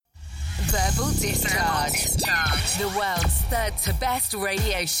Verbal Discharge. The world's third to best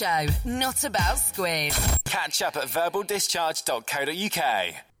radio show, not about squid. Catch up at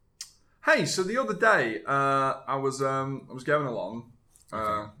verbaldischarge.co.uk. Hey, so the other day, I was going along.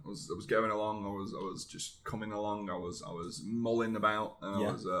 I was going along. I was just coming along. I was mulling about, and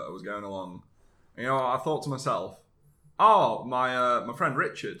I was going along. And, I thought to myself, "Oh, my friend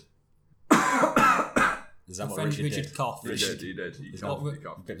Richard." Is that what friend Richard did? coughed. He did. He coughed.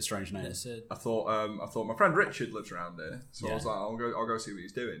 A bit of a strange name. I thought my friend Richard lives around here, so I was like, I'll go see what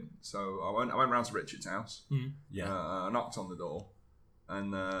he's doing. So I went round to Richard's house. I knocked on the door,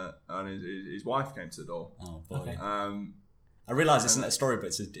 and his wife came to the door. Oh boy. Okay. I realise it's not a story, but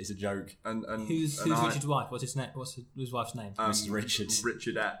it's a joke. And who's Richard's wife? What's his name? What's his wife's name? Mrs. Richard.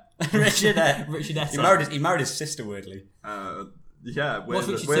 Richardette. Richardette. Richardette. He married his sister weirdly. What's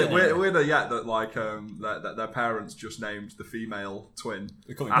Richard's weird that like that their parents just named the female twin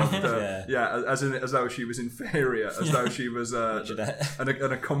after as though she was inferior, as though she was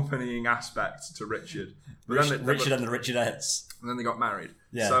an accompanying aspect to Richard. But Richard and the Richardettes. And then they got married.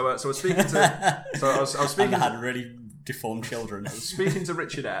 Yeah. So I was speaking to I was speaking and they had really deformed children. I was speaking to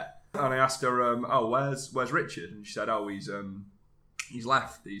Richardette, and I asked her, where's Richard? And she said, he's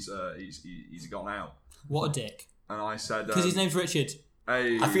left. He's gone out. What a dick. And I said... Because his name's Richard.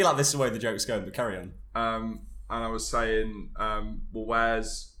 I feel like this is the way the joke's going, but carry on. And I was saying, well,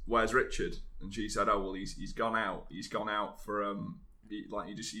 where's Richard? And she said, he's gone out. He's gone out for...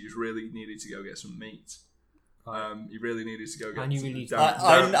 he just really needed to go get some meat. He really needed to go get... And you really...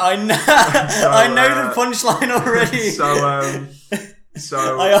 I know the punchline already.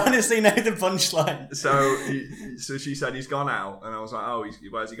 So I honestly know the punchline. So she said he's gone out, and I was like,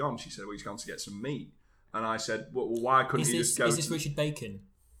 where's he gone? She said, he's gone to get some meat. And I said, well, why couldn't he just go? Is this Richard Bacon?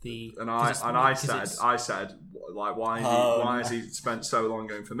 I said, like, why has he spent so long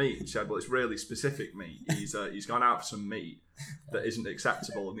going for meat? And she said, well, it's really specific meat. He's gone out for some meat that isn't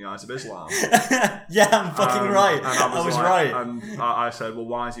acceptable in the eyes of Islam. Yeah, I'm fucking right. And I was right. And I said, well,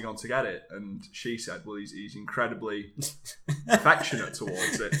 why has he gone to get it? And she said, well, he's incredibly affectionate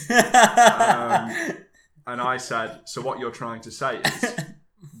towards it. And I said, so what you're trying to say is,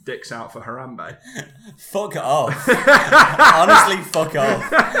 dick's out for Harambe. Fuck off. Honestly, fuck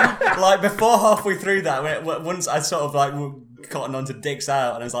off. Like, before halfway through that, once I sort of like cotton onto dicks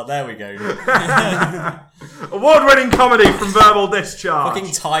out, and I was like, there we go. Award-winning comedy from Verbal Discharge.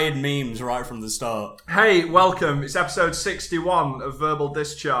 Fucking tired memes right from the start. Hey, welcome. It's episode 61 of Verbal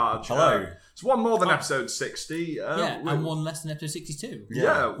Discharge. Hello. It's one more than episode 60. And one less than episode 62.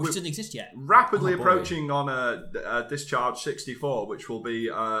 Yeah. Which doesn't exist yet. Rapidly approaching on a Discharge 64, which will be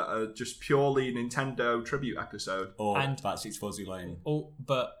just purely Nintendo tribute episode. And about 64 Zoo Lane.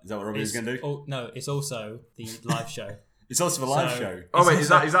 But is that what Robbie's going to do? No, it's also the live show. It's also the live show. Oh wait, is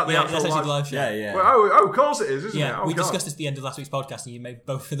that the actual live show? Yeah. Well, of course it is, isn't it? Yeah, we discussed this at the end of last week's podcast, and you made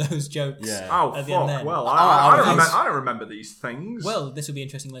both of those jokes. Yeah. Oh at the fuck! end then. Well, I don't remember these things. Well, this will be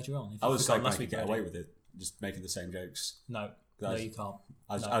interesting later on. I was hoping I could get away with it, just making the same jokes. No, you can't.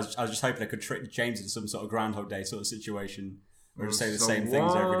 I was just hoping I could trick James into some sort of Groundhog Day sort of situation. Or just say the same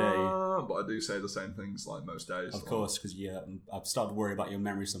things every day. But I do say the same things like most days. Of course, because I've started to worry about your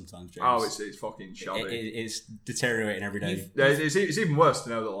memory sometimes, James. Oh, it's fucking shoddy. It's deteriorating every day. It's even worse to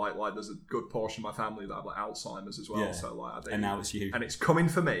know that like there's a good portion of my family that have like Alzheimer's as well. Yeah. So like, and now it's you. And it's coming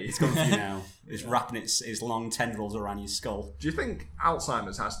for me. It's coming for you now. It's wrapping its long tendrils around your skull. Do you think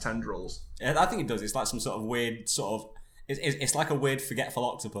Alzheimer's has tendrils? I think it does. It's like some sort of weird It's like a weird forgetful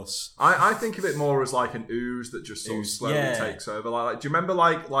octopus. I think of it more as like an ooze that just sort of slowly takes over. Like, do you remember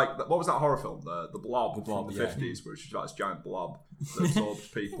like what was that horror film, the Blob from the 50s, where it's just like this giant blob that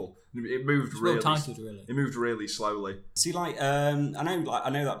absorbed people? It moved really. It moved really slowly. See, like I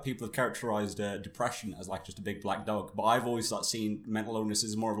know that people have characterized depression as like just a big black dog, but I've always like seen mental illness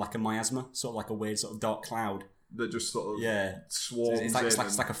as more of like a miasma, sort of like a weird sort of dark cloud that just sort of swarms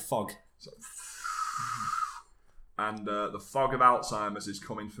it's like a fog. And the fog of Alzheimer's is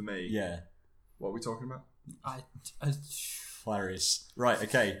coming for me. Yeah. What are we talking about? Hilarious. Right,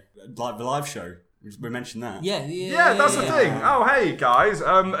 okay. Like the live show. We mentioned that. Yeah, that's the thing. Oh, hey, guys.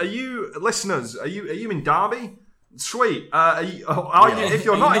 Are you listeners? Are you in Derby? Sweet. If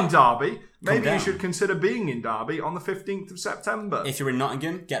you're not in Derby, maybe you should consider being in Derby on the 15th of September. If you're in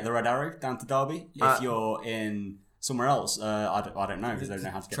Nottingham, get the Red Arrow down to Derby. If you're in somewhere else, I don't know because I don't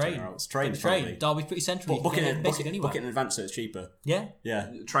know how to get somewhere else. Train. Derby's pretty central. Book it in advance so it's cheaper. Yeah.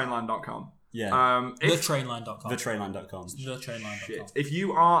 Trainline.com. Yeah. TheTrainline.com. TheTrainline.com. TheTrainline.com. If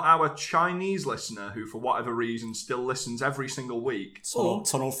you are our Chinese listener who, for whatever reason, still listens every single week,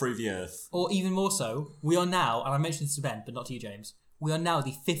 Tunnel through the earth. Or even more so, we are now, and I mentioned this to Ben, but not to you, James. We are now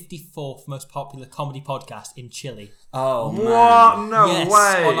the 54th most popular comedy podcast in Chile. Oh, man. What? No Yes,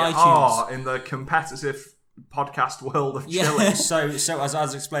 way. on iTunes. In the competitive podcast world of Chile. Yeah. So as I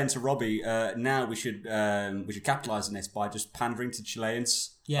was explaining to Robbie, now we should capitalise on this by just pandering to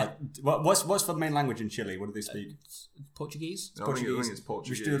Chileans. Yeah. Like, what's the main language in Chile? What do they speak? Portuguese? I think it's Portuguese.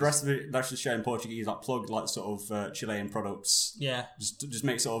 We should do the rest of the show in Portuguese, like plug like sort of Chilean products. Yeah. Just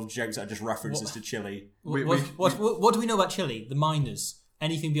make sort of jokes that are just references to Chile. What do we know about Chile? The miners.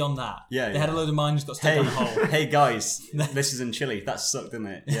 Anything beyond that? Yeah, They had a load of miners got stuck on a hole. Hey guys, this is in Chile. That sucked, didn't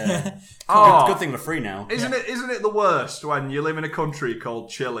it? Yeah. Oh. Good thing we're free now. Isn't it the worst when you live in a country called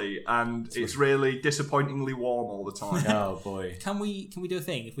Chile and it's really disappointingly warm all the time? Oh boy. Can we do a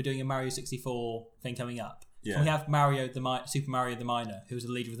thing if we're doing a Mario 64 thing coming up? Yeah. Can we have Super Mario the Miner, who was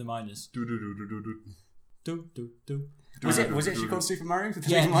the leader of the miners? Do. Was it actually called Super Mario?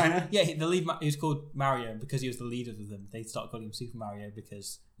 Yeah, Minor? yeah. The lead he was called Mario because he was the leader of them. They started calling him Super Mario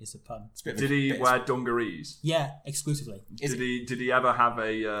because it's a pun. Did he wear dungarees? Yeah, exclusively. Did he ever have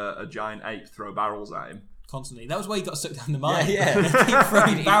a giant ape throw barrels at him? Constantly. That was why he got stuck down the mine. Yeah. They keep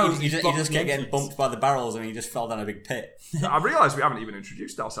throwing barrels. He just kept getting bumped by the barrels and he just fell down a big pit. I realise we haven't even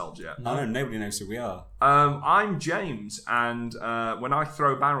introduced ourselves yet. I know, nobody knows who we are. I'm James, and when I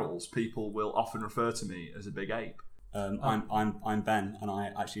throw barrels, people will often refer to me as a big ape. I'm Ben, and I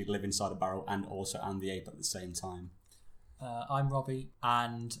actually live inside a barrel and also am the ape at the same time. I'm Robbie,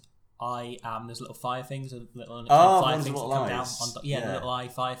 and I am those little fire things, little fire things that come down. The little eye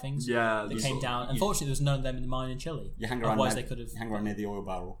fire things. Yeah, that came down. Unfortunately, there was none of them in the mine in Chile. You hang around. Otherwise, they could have. You hang around near the oil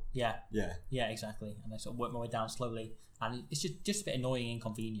barrel. Yeah, Yeah, exactly. And I sort of work my way down slowly, and it's just a bit annoying and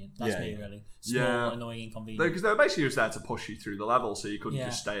inconvenient. That's me, really. Small, annoying, inconvenient. Because they're basically just there to push you through the level, so you couldn't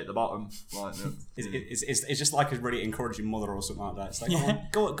just stay at the bottom. Like, it's just like a really encouraging mother or something like that. It's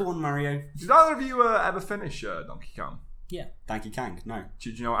like, go on, Mario. Did either of you ever finish Donkey Kong? Yeah. Donkey Kong, no.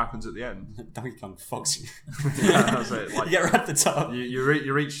 Did you know what happens at the end? Donkey Kong fucks you. Yeah, that's it. Like, you get right at the top.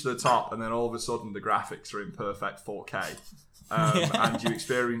 You reach the top, and then all of a sudden the graphics are in perfect 4K. And you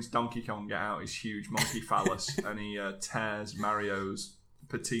experience Donkey Kong get out his huge monkey phallus, and he tears Mario's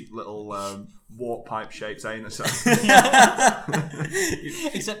petite little warp pipe shaped anus.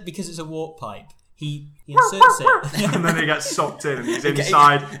 Except because it's a warp pipe. He inserts it. And then he gets sucked in and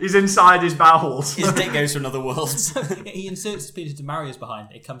he's inside his bowels. His dick goes to another world. He inserts his penis into Mario's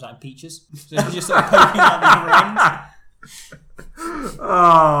behind. It comes out in peaches. So he's just sort of poking out the other end.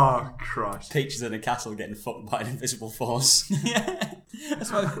 Oh, Christ. Peaches in a castle getting fucked by an invisible force. Yeah.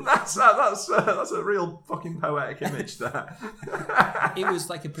 That's a real fucking poetic image there. It was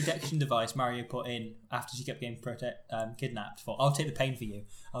like a protection device Mario put in after she kept getting kidnapped. For I'll take the pain for you.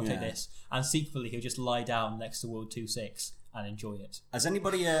 I'll take this. And secretly he'll just lie down next to World 2-6 and enjoy it. Has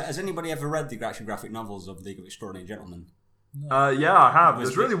anybody ever read the actual graphic novels of League of Extraordinary Gentlemen? Yeah, I have.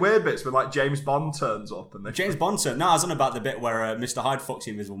 There's really weird bits where like James Bond turns up and James Bond turn. No, I was on about the bit where Mr. Hyde fucks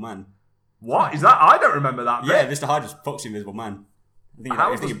the Invisible Man. What is that? I don't remember that bit. Yeah, Mr. Hyde just fucks the Invisible Man.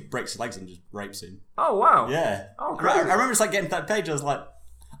 I think he breaks his legs and just rapes him. Oh wow. Yeah. Oh, I remember just like getting to that page. I was like,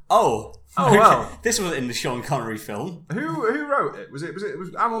 oh well. This was in the Sean Connery film. Who wrote it? Was it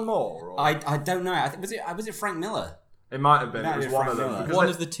Alan Moore? Or? I don't know. I think was it Frank Miller? It might have been. No, it was it one Frank of them. Miller. One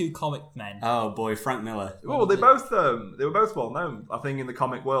of the two comic men. Oh boy, Frank Miller. Well, they were both well known, I think, in the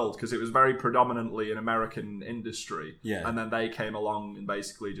comic world because it was very predominantly an American industry. Yeah. And then they came along and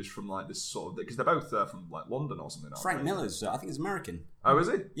basically just from like this sort of because they're both from like London or something. Frank Miller's, I think, he's American. Oh, is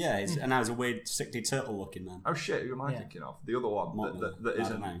he? Yeah, and now he's a weird, sickly turtle-looking man. Oh shit! Who am I thinking of? The other one that I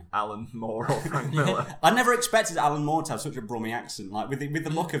isn't don't know. Alan Moore or Frank Miller. I never expected Alan Moore to have such a Brummy accent. Like with the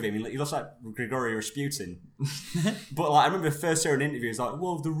look of him, he looks like Gregory Rasputin. But like I remember first hearing an interview, it's like,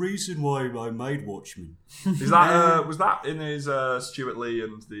 well, the reason why I made Watchmen. Is that was that in his Stuart Lee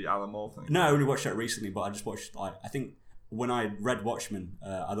and the Alan Moore thing? No, I only watched that recently, but I just watched. I think when I read Watchmen,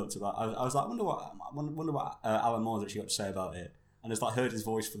 I looked at that. I was like, I wonder what Alan Moore's actually got to say about it. And just like heard his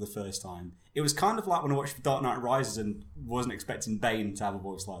voice for the first time. It was kind of like when I watched Dark Knight Rises and wasn't expecting Bane to have a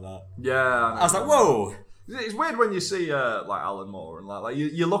voice like that. Yeah, I was like, whoa. It's weird when you see like Alan Moore and like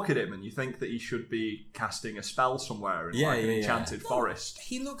you look at him and you think that he should be casting a spell somewhere in an enchanted forest.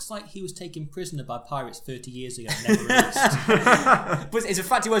 He looks like he was taken prisoner by pirates 30 years ago and never released. But it's a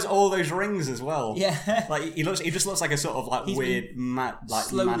fact he wears all those rings as well. Yeah. Like he just looks like a sort of like He's weird mad like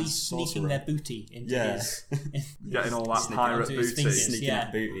slowly mad sneaking sorcerer. their booty into his Getting all that Sneaking pirate onto his booty. fingers. Sneaking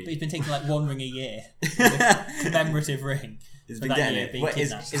that booty. But he's been taking like one ring a year. A commemorative ring. He's for been that getting year it. being Well,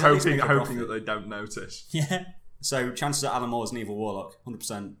 kidnapped. is at least Hoping make a that profit. they don't notice. Yeah. So chances are Alan Moore's an evil warlock,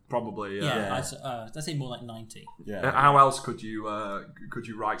 100%. Probably, Yeah, I'd say more like 90. Yeah. How else could you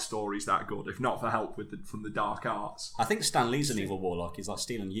write stories that good if not for help from the dark arts? I think Stan Lee's an evil warlock. He's like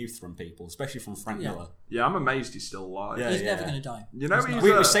stealing youth from people, especially from Frank Miller. Yeah, I'm amazed he's still alive. Yeah. He's never going to die. You know,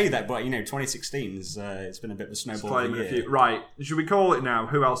 We say that, but 2016 is it's been a bit of a snowball of a year. Right, should we call it now?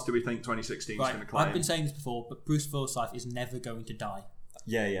 Who else do we think 2016 is going to claim? I've been saying this before, but Bruce Forsyth is never going to die.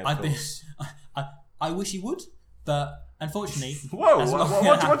 Yeah, of course. I wish he would, but unfortunately... Whoa,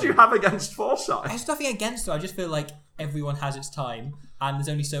 what do you have against Forsyth? There's nothing against it. I just feel like everyone has its time, and there's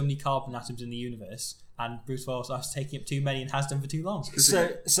only so many carbon atoms in the universe, and Bruce Forsyth's taking up too many and has done for too long.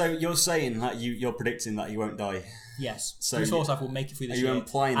 So you're saying that you're predicting that he won't die? Yes. So Bruce Forsyth will make it through this are you year,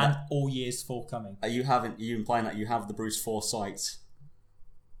 implying and that, all years forthcoming. Are you implying that you have the Bruce Forsyth?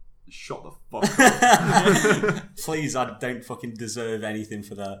 Shut the fuck up. Please, I don't fucking deserve anything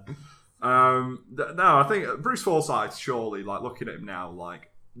for that. No, I think Bruce Forsyth, surely, like, looking at him now, like,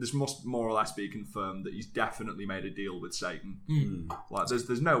 this must more or less be confirmed that he's definitely made a deal with Satan. Like,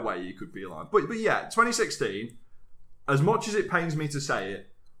 there's no way you could be alive. But yeah, 2016, as much as it pains me to say it,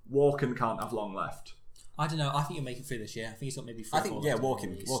 Walken can't have long left. I don't know. I think he'll make it through this year. I think he's got maybe 3 I think,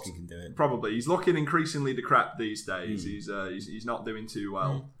 Walken can do it. Probably. He's looking increasingly decrepit these days. He's not doing too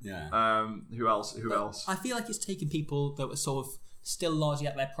well. Yeah. Who else? I feel like it's taken people that were sort of still largely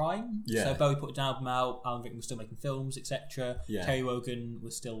at their prime. Yeah. So Bowie put an album out, Alan Rickman was still making films, etc. Yeah. Terry Wogan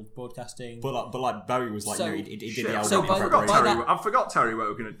was still broadcasting. But Bowie was like, So- he did Shit, the album so in by- preparation. I forgot Terry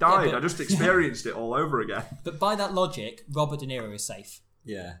Wogan had died. Yeah, but- I just experienced it all over again. But by that logic, Robert De Niro is safe.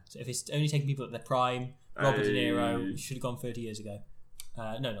 Yeah. So if it's only taking people at their prime, Robert De Niro should have gone 30 years ago.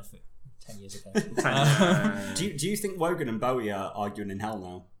 No, not 10 years ago. Do you think Wogan and Bowie are arguing in hell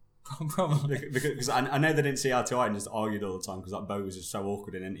now? Probably. Because I know they didn't see eye to eye and just argued all the time because Bowie was just so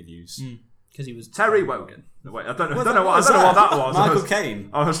awkward in interviews. Because he was... Terry Wogan. No, wait, I don't know what that was. Michael Caine.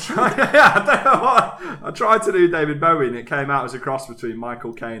 I was trying. Yeah, I don't know what. I tried to do David Bowie, and it came out as a cross between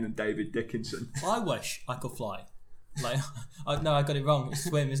Michael Caine and David Dickinson. I wish I could fly. Like, no, I got it wrong. It's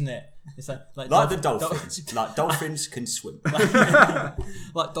swim, isn't it? It's like the dolphins. Like dolphins can swim.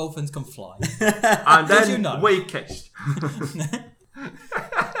 like dolphins can fly. And then you know? we kissed.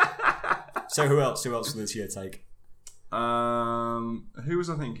 So who else will this year take? Who was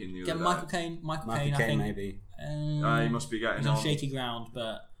I thinking? The Get other Michael day? Caine. Michael I Caine, think. maybe. He must be getting He's on on. shaky ground,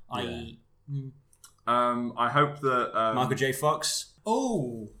 but I hope that Michael J. Fox.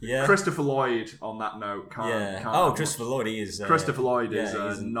 Oh, Yeah. Christopher Lloyd. On that note, can't Christopher Lloyd. He is. Christopher Lloyd he's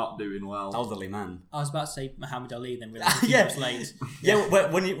is not doing well. elderly man. I was about to say Muhammad Ali, then realised Yeah. it was late. Yeah,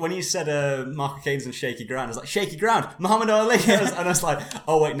 when you said Michael Caine's on shaky ground, I was like, shaky ground, Muhammad Ali, and I was like,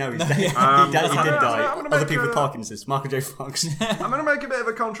 oh wait, no, he's dead. He did I'm die. gonna Other make people with a- Parkinson's. Michael J. Fox. I'm going to make a bit of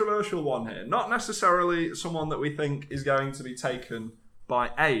a controversial one here. Not necessarily someone that we think is going to be taken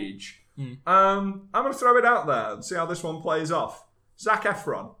by age. I'm going to throw it out there and see how this one plays off. Zac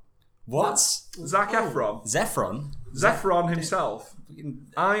Efron. What? Zac Efron. Zephron? Zephron himself.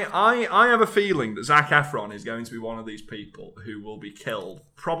 I have a feeling that Zac Efron is going to be one of these people who will be killed,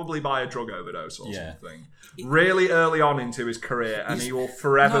 probably by a drug overdose or something, really early on into his career, and he will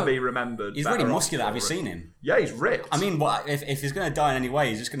forever be remembered. He's better really off muscular. Have you for it. seen him? Yeah, he's ripped. I mean, if he's going to die in any way,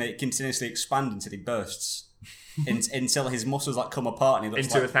 he's just going to continuously expand until he bursts. Until his muscles like come apart and he looks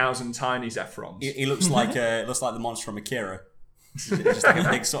into like 1,000 tiny Zephrons. he looks like the monster from Akira. Just like a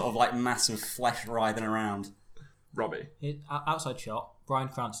big sort of like massive flesh writhing around. Robbie. Outside shot, Bryan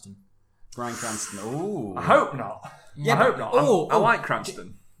Cranston. Bryan Cranston. Ooh. I hope not. Yeah, I hope not. I like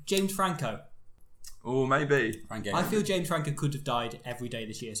Cranston. James Franco. Oh, maybe. I feel James Franco could have died every day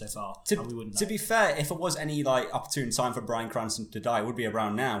this year so far, and we wouldn't know. To be fair, if it was any like opportune time for Bryan Cranston to die, it would be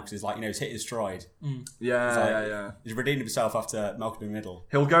around now because he's like he's hit his stride. Yeah. He's redeemed himself after Malcolm in the Middle.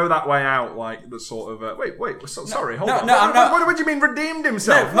 He'll go that way out, like the sort of. Sorry, hold on. No, what do you mean redeemed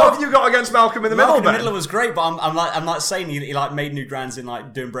himself? No, what have you got against Malcolm in the Middle? Malcolm in the Middle was great, but I'm not saying he like made new grounds in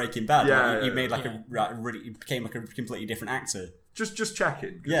like doing Breaking Bad. Yeah, he made like he became like a completely different actor. Just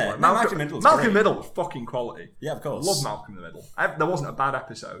checking. Yeah, like, Malcolm in the Middle's Malcolm in the great. Middle was fucking quality. Yeah, of course. Love Malcolm in the Middle. There wasn't a bad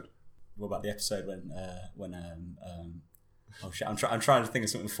episode. What about the episode when oh shit, I'm trying to think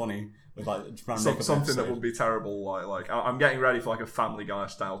of something funny with like trying to make up Something an that episode. would be terrible. Like I'm getting ready for like a Family Guy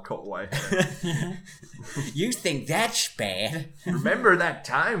style cutaway. You think that's bad? Remember that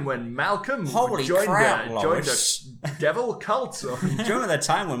time when Malcolm Holy joined crap, a Lois. devil cult? Do you remember that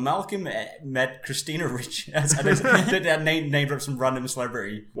time when Malcolm met Christina Ricci? I named up some random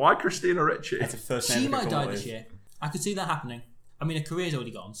celebrity. Why Christina Ricci? That's the first name She I could might come die up this with. year. I could see that happening. I mean, a career's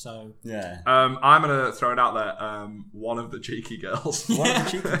already gone, so... Yeah. I'm gonna throw it out there. One of the cheeky girls. One of the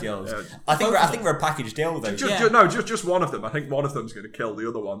cheeky girls. Yeah. I think we're a package deal though. Just one of them. I think one of them's going to kill the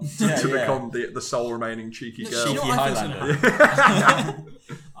other one to become the sole remaining cheeky girl. You know Cheeky what I think's Highlander. gonna happen?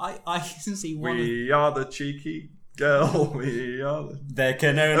 I can see one. We are the cheeky girl. We are. There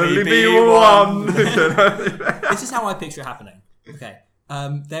can Only only be be one. one. This is how I picture it happening. Okay,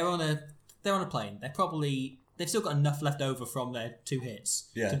 they're on a plane. They've still got enough left over from their 2 hits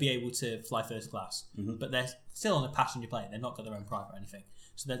to be able to fly first class, but they're still on a passenger plane. They've not got their own private or anything,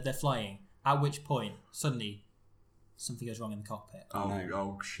 so they're flying. At which point, suddenly, something goes wrong in the cockpit.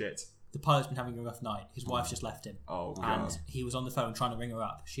 Oh shit! The pilot's been having a rough night. His wife's just left him. Oh god! And he was on the phone trying to ring her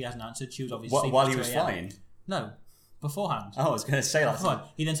up. She hasn't answered. She was obviously sleeping While at he 2 was a.m. flying. No, beforehand. Oh, I was going to say that. Fine.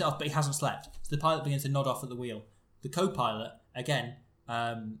 He then set off, but he hasn't slept. So the pilot begins to nod off at the wheel. The co-pilot, again,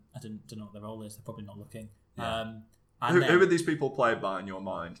 I don't know what their role is. They're probably not looking. Yeah. Who are these people played by in your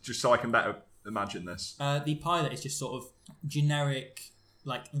mind? Just so I can better imagine this. The pilot is just sort of generic,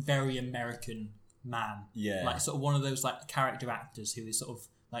 like very American man. Yeah. Like sort of one of those like character actors who is sort of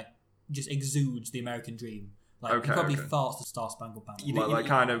like just exudes the American dream. Like he probably farts the Star Spangled Banner.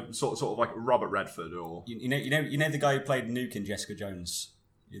 Kind of sort of like Robert Redford or You know the guy who played Nuke in Jessica Jones.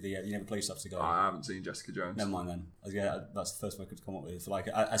 You never police officer guy. I haven't seen Jessica Jones. Never mind then. That's the first one I could come up with. Like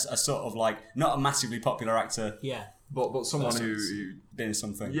a sort of like not a massively popular actor. Yeah. But someone who been in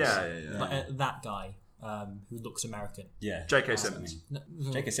some things. Yeah. Like that guy who looks American. Yeah. J.K. Simmons.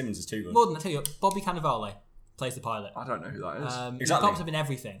 J.K. Simmons is too good. More than that, tell you what, Bobby Cannavale plays the pilot. I don't know who that is. He pops up in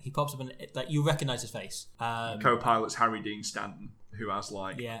everything. He pops up in like you recognise his face. Co-pilot's Harry Dean Stanton, who has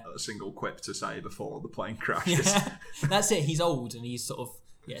like Yeah. a single quip to say before the plane crashes. Yeah. That's it. He's old and he's sort of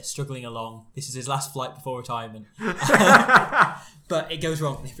struggling along. This is his last flight before retirement. But it goes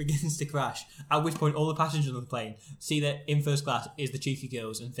wrong and it begins to crash. At which point all the passengers on the plane see that in first class is the cheeky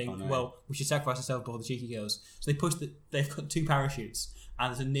girls and think, well, we should sacrifice ourselves before the cheeky girls. So they've got 2 parachutes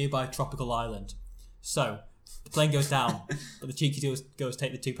and there's a nearby tropical island. So the plane goes down, but the cheeky girls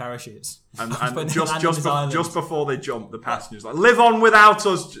take the 2 parachutes. And just before they jump, the passengers like, live on without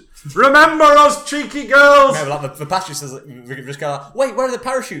us. Remember us, cheeky girls. Yeah, like the passengers says, we just go like, wait, where are the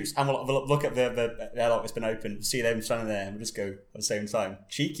parachutes? And we'll look at the airlock that's been opened, see them standing there, and we'll just go at the same time,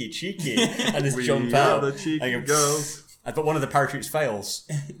 cheeky, and just jump out. The cheeky girls. But one of the parachutes fails.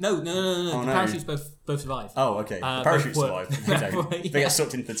 No. The parachutes both survive. Oh, okay. The parachutes survive. Okay. They get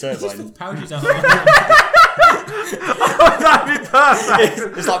sucked into the turbine. The parachutes are That'd be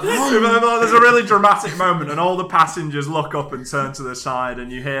perfect. It's like, there's a really dramatic moment, and all the passengers look up and turn to the side,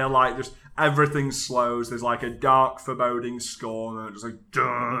 and you hear like just everything slows. There's like a dark, foreboding score, and it's like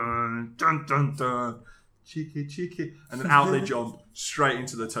dun dun dun dun, cheeky, and then out they jump straight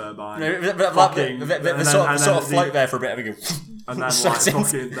into the turbine. They sort of float there for a bit and go. And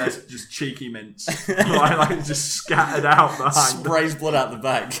then there's just cheeky mints, like just scattered out behind. Sprays blood out the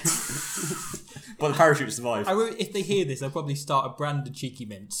back. But the parachute survived. If they hear this, they'll probably start a brand of cheeky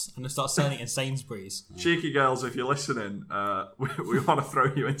mints and they'll start selling it in Sainsbury's. Cheeky girls, if you're listening, we want to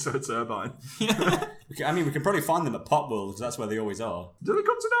throw you into a turbine. I mean, we can probably find them at Pop World because that's where they always are. Do they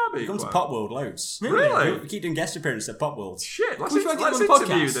come to Derby? They come to Pop World loads. Really? We keep doing guest appearances at Pop World. Shit, let's try getting interview them on the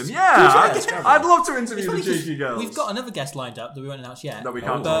them. podcast? Yeah, I'd love to interview the cheeky girls. We've got another guest lined up that we won't announce yet. That we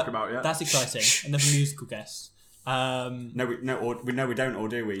can't talk about yet. That's exciting. Another musical guest. No, we don't, or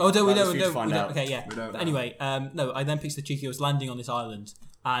do we? Oh, do we? No, We okay, yeah. don't But anyway, I then picture the cheeky girls landing on this island,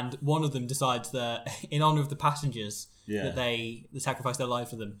 and one of them decides that in honour of the passengers that they sacrificed their life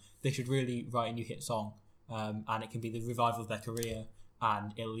for them, they should really write a new hit song, and it can be the revival of their career,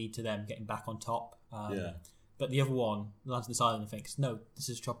 and it'll lead to them getting back on top. But the other one lands on this island and thinks, no, this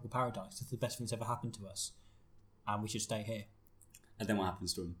is a tropical paradise. This is the best thing that's ever happened to us, and we should stay here. And then what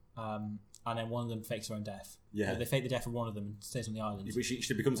happens to them? And then one of them fakes their own death. Yeah. They fake the death of one of them and stays on the island. Which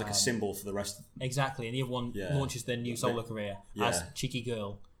actually becomes like a symbol for the rest of them. Exactly, and the other one launches their new solo career as Cheeky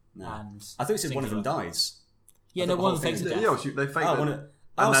Girl. No. And I thought you said one of them dies. Yeah, no, one of them fakes the death. Yeah, they fake it.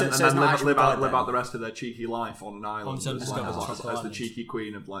 And then live out the rest of their cheeky life on an island as the cheeky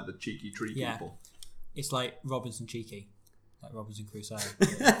queen of like the cheeky tree people. It's like Robinson Cheeky. Like Robinson Crusoe.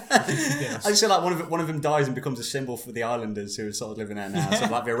 I just feel like one of them dies and becomes a symbol for the islanders who are sort of living there now. So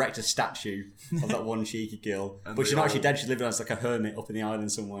like they erect a statue of that one cheeky girl, but she's not actually dead. She's living as like a hermit up in the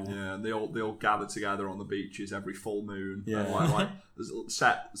island somewhere. Yeah, they all gather together on the beaches every full moon. Yeah, and like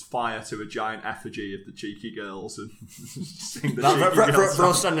set fire to a giant effigy of the cheeky girls and sing the cheeky girls. For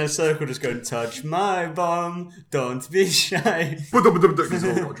us standing in a circle, just going, "Touch my bum, don't be shy." Because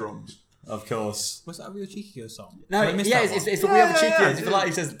all got drums. Of course. Was that a real Cheeky Girls song? No, I missed yeah, that one? it's the We Are the Cheeky Girls. It's like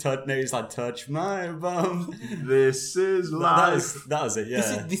he says, it's like touch my bum. This is life. That was it.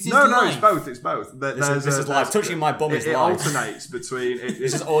 Yeah. This is No, life. it's both. This is life. Touching my bum is it life. alternates between.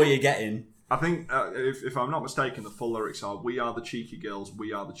 This is all you're getting. I think, if I'm not mistaken, the full lyrics are: "We are the cheeky girls,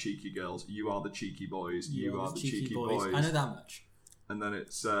 we are the cheeky girls. You are the cheeky boys, you are the cheeky boys." I know that much. And then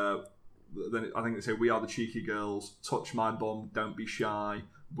it's I think they say, "We are the cheeky girls. Touch my bum, don't be shy.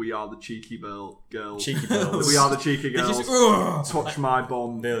 We are the cheeky girls. Cheeky girls. We are the cheeky girls. Just, Touch my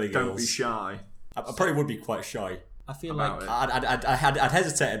bum, Billy don't girls. be shy." I probably would be quite shy. I feel About like it. I'd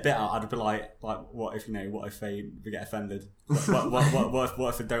hesitate a bit. I'd be like, what if they get offended? What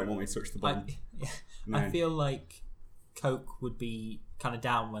if they don't want me to touch the bum? I feel like Coke would be kind of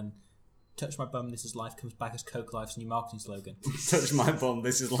down when "Touch my bum, this is life" comes back as Coke Life's new marketing slogan. Touch my bum,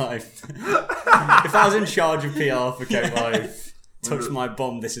 this is life. If I was in charge of PR for Coke Life, touch my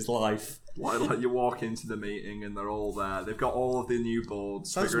bum, this is life. Like you walk into the meeting and they're all there. They've got all of the new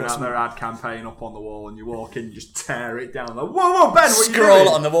boards, That's figuring what's out their ad campaign up on the wall, and you walk in, you just tear it down. Like, whoa, Ben, what are you Scroll doing?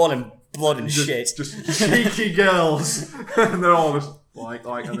 it on the wall in blood and shit. Just cheeky girls, and they're all just like,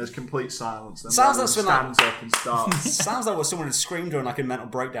 and there's complete silence. Then Sounds one like of them something stands up and starts. Sounds like what someone had screamed during like a mental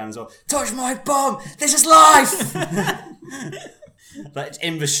breakdown as well. Touch my bum, this is life. Like it's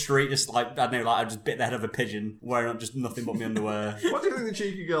in the street, just like I don't know, like I just bit the head of a pigeon, wearing just nothing but my underwear. What do you think the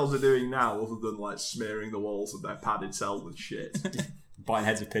cheeky girls are doing now, other than like smearing the walls of their padded cells with shit? Biting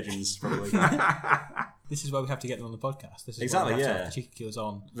heads of pigeons, probably. This is why we have to get them on the podcast. This is Exactly, why we have to yeah. have the Cheeky Girls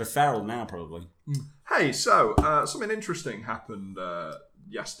on. They're feral now, probably. Hey, so something interesting happened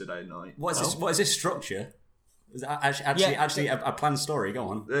yesterday night. What is this structure? Is that actually a planned story? Go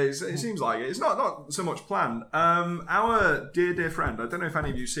on. It seems like it. It's not so much planned. Our dear friend, I don't know if any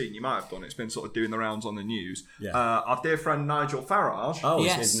of you've seen, you might have done, it's been sort of doing the rounds on the news. Yeah. Our dear friend Nigel Farage. Oh,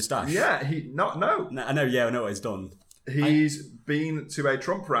 Yes. his moustache. Yeah, No, I know what he's done. he's been to a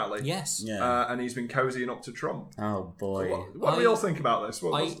Trump rally. Yes. Yeah. And he's been cozying up to Trump. Oh boy. What do we all think about this?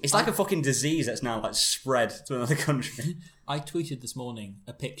 It's like a fucking disease that's now like spread to another country. I tweeted this morning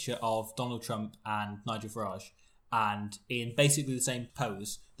a picture of Donald Trump and Nigel Farage, and in basically the same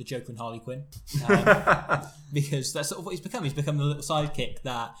pose, the Joker and Harley Quinn, because that's sort of what he's become. He's become the little sidekick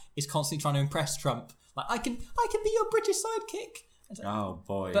that is constantly trying to impress Trump. Like, I can be your British sidekick. Like, Oh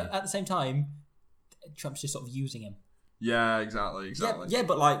boy. but at the same time, Trump's just sort of using him. Yeah, exactly. Yeah,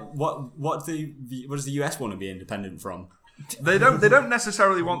 but like, what does the US want to be independent from? They don't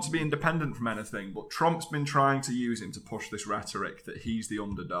necessarily want to be independent from anything, but Trump's been trying to use him to push this rhetoric that he's the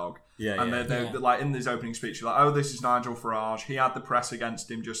underdog. Yeah, and yeah. they're like in his opening speech, like, "Oh, this is Nigel Farage. He had the press against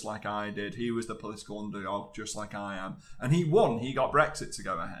him just like I did. He was the political underdog just like I am, and he won. He got Brexit to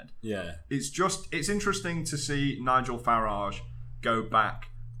go ahead." Yeah. It's interesting to see Nigel Farage go back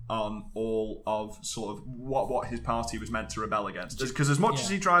on all of sort of what his party was meant to rebel against. Because as much as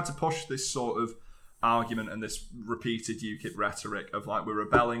he tried to push this sort of argument and this repeated UKIP rhetoric of like, we're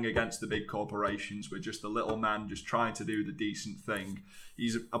rebelling against the big corporations, we're just a little man just trying to do the decent thing.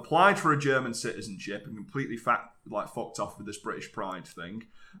 He's applied for a German citizenship and completely fucked off with this British pride thing.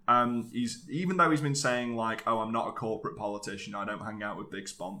 Even though he's been saying like, "Oh, I'm not a corporate politician, I don't hang out with big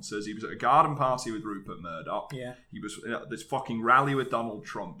sponsors." He was at a garden party with Rupert Murdoch. Yeah. He was at this fucking rally with Donald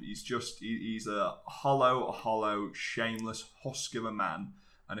Trump. He's a hollow, shameless husk of a man.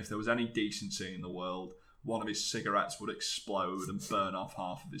 And if there was any decency in the world, one of his cigarettes would explode and burn off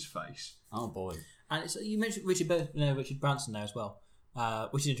half of his face. Oh boy. And you mentioned Richard Branson there as well,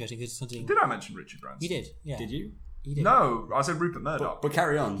 which is interesting because it's something Did I mention Richard Branson? you did. Yeah, Did you? You did. No, I said Rupert Murdoch. But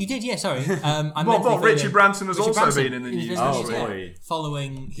carry on. You did, yeah, sorry. I Well, meant to Richard include Branson has Richard also Branson been in the in news the this yeah, week.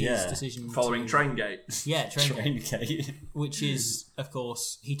 following his Yeah. decision. following Traingate. Yeah, Traingate. Traingate. Which is, of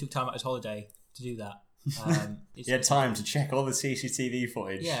course, he took time out his holiday to do that. He had time to check all the CCTV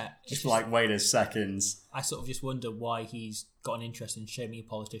footage. Yeah, Just like, wait a second. I sort of just wonder why he's got an interest in shaming a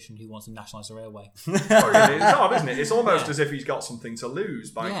politician who wants to nationalise a railway. It's odd, isn't it? It's almost as if he's got something to lose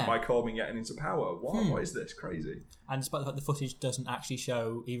by Corbyn getting into power. What is this? Crazy. And despite the fact the footage doesn't actually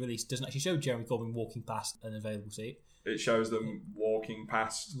show Jeremy Corbyn walking past an available seat. It shows them walking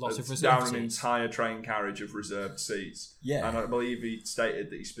past Lots of reserved down an seats. entire train carriage of reserved seats. Yeah. And I believe he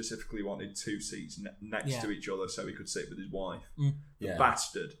stated that he specifically wanted two seats next to each other so he could sit with his wife. The Yeah.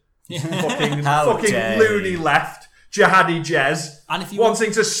 bastard. How fucking dare loony he. left. Jihadi Jez. And if you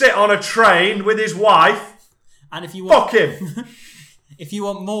wanting to sit on a train with his wife. And if you want, Fuck him. if you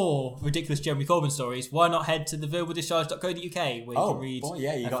want more ridiculous Jeremy Corbyn stories, why not head to theverbaldischarge.co.uk where you can read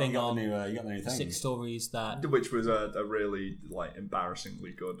you got the new thing. 6 stories that Which was a really embarrassing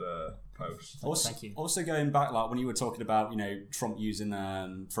good post. Thank you. Also going back, like when you were talking about, Trump using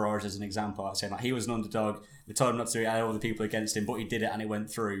Farage as an example, like saying like he was an underdog, they told him not to do it, had all the people against him, but he did it and it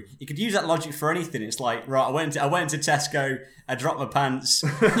went through. You could use that logic for anything. It's like, right, I went into Tesco, I dropped my pants,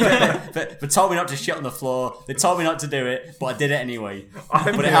 but told me not to shit on the floor. They told me not to do it, but I did it anyway.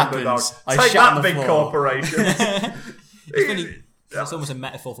 I'm but the it happens. underdog. I Take shat on that, the big floor. corporation. It's almost a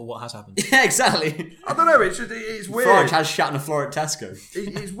metaphor for what has happened. Yeah, exactly. I don't know. It's weird. Farage has shat on the floor at Tesco.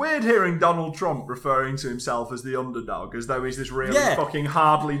 It's weird hearing Donald Trump referring to himself as the underdog, as though he's this really Yeah. fucking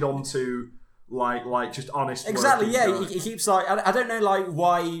hardly done to, like just honest. Exactly, working yeah. guy. He keeps like I don't know like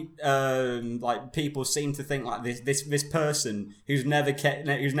why like people seem to think like this person who's never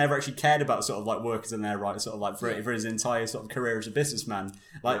actually cared about sort of like workers and their rights sort of like for his entire sort of career as a businessman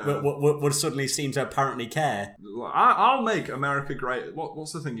like would suddenly seem to apparently care. I'll make America great.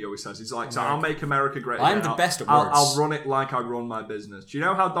 What's the thing he always says? He's like, so I'll make America great. I'm again. the best at I'll, words. I'll run it like I run my business. Do you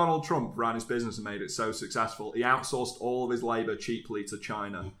know how Donald Trump ran his business and made it so successful? He outsourced all of his labor cheaply to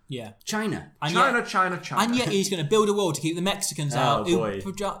China. Yeah. China. And China. And yet he's going to build a wall to keep the Mexicans out, boy.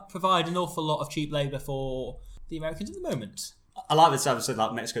 who provide an awful lot of cheap labour for the Americans at the moment. I like this episode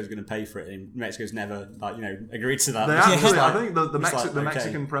like Mexico's going to pay for it, and Mexico's never agreed to that. They It's actually, like- I think the it's like, okay.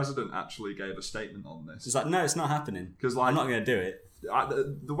 Mexican president actually gave a statement on this. It's like, no, it's not happening. 'Cause, like- I'm not going to do it.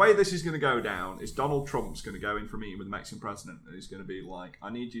 The way this is going to go down is Donald Trump's going to go in for a meeting with the Mexican president, and he's going to be like, I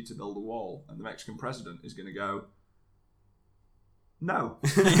need you to build a wall. And the Mexican president is going to go, no.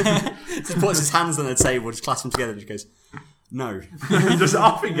 Just puts his hands on the table, just clasps them together, and just goes, no. He just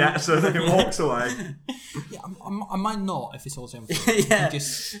off he gets, and then he walks away. Yeah, I might not if it's all him. Yeah.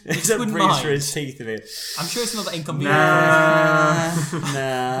 Just It's a wouldn't breeze mind. through his teeth of it. I'm sure it's not that inconvenient.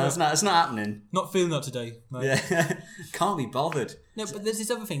 Nah, it's not happening. Not feeling that today. No. Yeah, can't be bothered. No, but there's this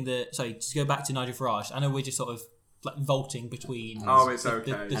other thing that. Sorry, to go back to Nigel Farage. I know we're just sort of like vaulting between. Oh, it's the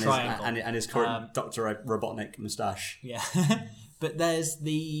okay. The And triangle. And his current Dr. Robotnik moustache. Yeah. But there's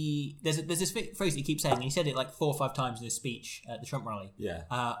this phrase that he keeps saying, and he said it like 4 or 5 times in his speech at the Trump rally. Yeah.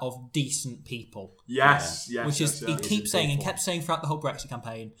 Of decent people. Yes. Which is he keeps saying and people. kept saying throughout the whole Brexit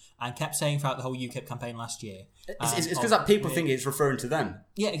campaign and kept saying throughout the whole UKIP campaign last year. It's because that people think it's referring to them.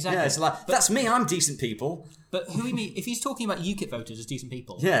 Yeah, exactly. Yeah, it's like, that's me, I'm decent people. But who he mean if he's talking about UKIP voters as decent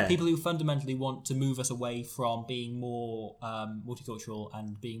people, Yeah. people who fundamentally want to move us away from being more multicultural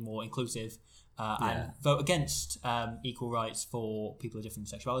and being more inclusive, and vote against equal rights for people of different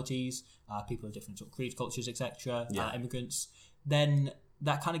sexualities, people of different sort of creeds, cultures, etc., immigrants, then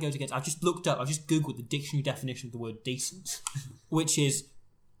that kind of goes against. I've just Googled the dictionary definition of the word decent, which is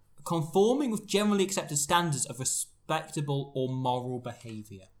conforming with generally accepted standards of respectable or moral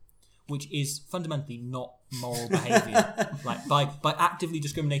behaviour, which is fundamentally not moral behaviour. Like by actively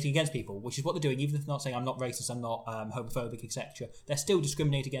discriminating against people, which is what they're doing, even if they're not saying I'm not racist, I'm not homophobic, etc. They're still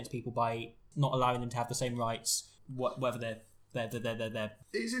discriminating against people by not allowing them to have the same rights, whether they're.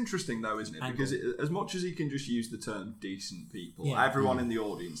 It's interesting though, isn't it? Angle. Because as much as he can just use the term decent people, Yeah. everyone in the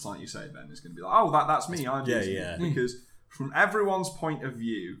audience, like you say, Ben, is going to be like, oh, that's me, I'm Yeah, decent. yeah. Because from everyone's point of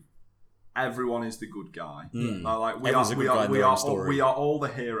view, everyone is the good guy. Like Everyone's a good guy in their own story. we are all the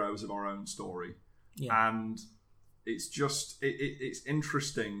heroes of our own story. Yeah. And it's just it's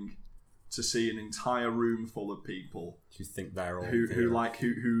interesting to see an entire room full of people You think they're all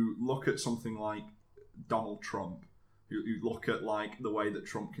who look at something like Donald Trump, who look at like the way that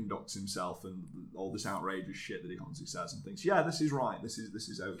Trump conducts himself and all this outrageous shit that he constantly says and thinks, yeah, this is right, this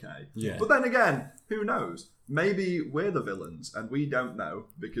is okay. Yeah. But then again, who knows? Maybe we're the villains and we don't know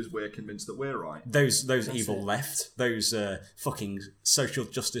because we're convinced that we're right. those evil left, those fucking social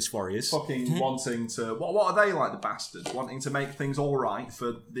justice warriors. Fucking wanting to... What are they like, the bastards? Wanting to make things all right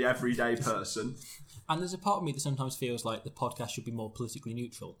for the everyday person. And there's a part of me that sometimes feels like the podcast should be more politically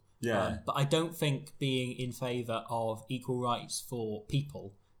neutral. Yeah. But I don't think being in favour of equal rights for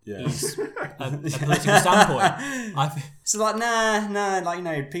people Yeah. is a political standpoint. So like, nah,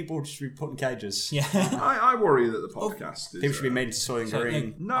 like people should be put in cages. Yeah. I worry that the podcast is... People should be made into soil and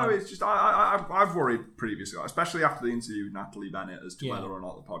green. No, it's just I've worried previously, especially after the interview with Natalie Bennett, as to whether or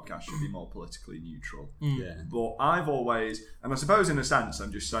not the podcast should be more politically neutral. Yeah. But I've always, and I suppose in a sense,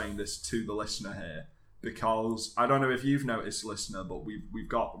 I'm just saying this to the listener here, because I don't know if you've noticed, listener, but we've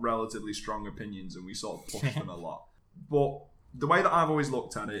got relatively strong opinions and we sort of push them a lot. But the way that I've always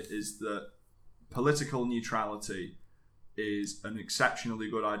looked at it is that political neutrality is an exceptionally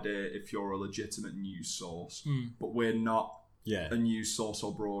good idea if you're a legitimate news source, but we're not and use source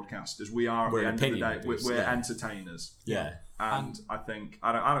or broadcasters. We are at the end of the day, we're entertainers. Yeah. And I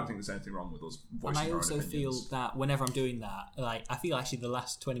don't think there's anything wrong with us voicing our own opinions. And I also feel that whenever I'm doing that, like I feel actually the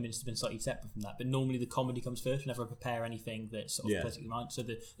last 20 minutes have been slightly separate from that. But normally the comedy comes first whenever I prepare anything that's sort of politically minded. So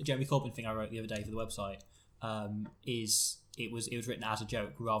the Jeremy Corbyn thing I wrote the other day for the website it was written as a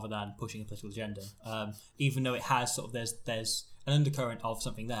joke rather than pushing a political agenda. Even though it has sort of there's an undercurrent of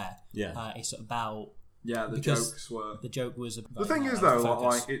something there. Yeah. It's about. Yeah, the joke was. About, the thing is,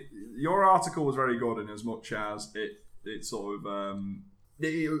 though, your article was very good in as much as it sort of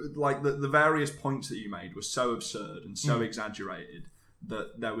the various points that you made were so absurd and so exaggerated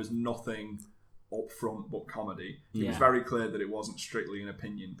that there was nothing up front but comedy. It was very clear that it wasn't strictly an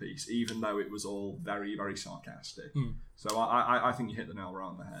opinion piece, even though it was all very, very sarcastic. So I think you hit the nail right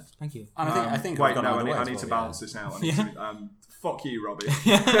on the head. Thank you. And I think wait, no, I need to balance this out. Fuck you, Robbie.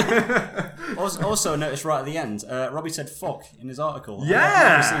 Also, notice right at the end, Robbie said "fuck" in his article. Yeah, I've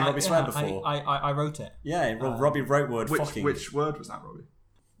never seen Robbie swear before. I wrote it. Yeah, Robbie wrote word "fucking." Which word was that, Robbie?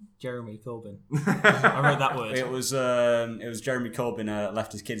 Jeremy Corbyn. I wrote that word. It was Jeremy Corbyn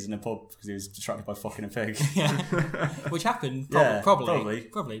left his kids in a pub because he was distracted by fucking a pig. Which happened. Probably.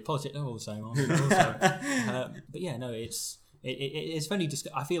 Politics. All the same. But yeah, no, it's funny.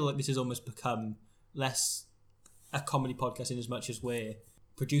 I feel like this has almost become less a comedy podcast in as much as we're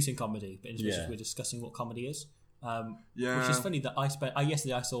producing comedy, but in as much as we're discussing what comedy is. Which is funny that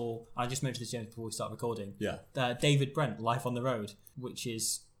yesterday I saw. I just mentioned this before we start recording. Yeah. David Brent, Life on the Road, which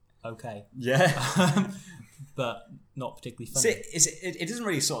is. Okay. Yeah. But not particularly funny. It doesn't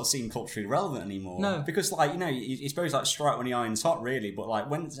really sort of seem culturally relevant anymore. No. Because, you suppose, strike when the iron's hot, really. But,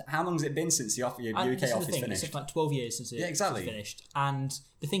 how long has it been since the UK office finished? It's like 12 years since it finished. And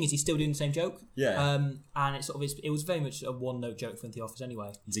the thing is, he's still doing the same joke. Yeah. And it was very much a one-note joke from The Office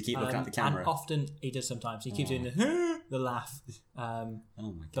anyway. Does he keep looking at the camera? And often, he does sometimes. He keeps doing the laugh. Oh, my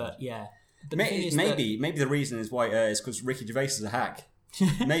God. But, yeah. Maybe the reason is why is because Ricky Gervais is a hack.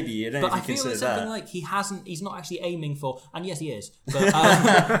 Maybe I don't know if you consider that. But I feel like he's not actually aiming for, and yes he is, but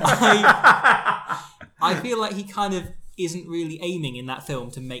I feel like he kind of isn't really aiming in that film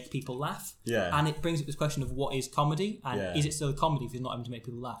to make people laugh. Yeah. And it brings up this question of what is comedy, and is it still a comedy if he's not aiming to make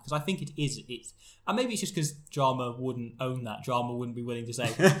people laugh? Because I think it is. And maybe it's just because drama wouldn't own that. Drama wouldn't be willing to say,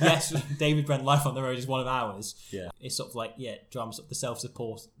 yes, David Brent, Life on the Road is one of ours. Yeah. It's sort of like, drama's sort of the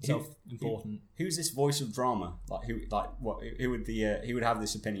self-important. Who's this voice of drama? Who would have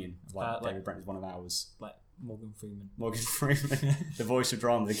this opinion of David Brent is one of ours? Like Morgan Freeman. The voice of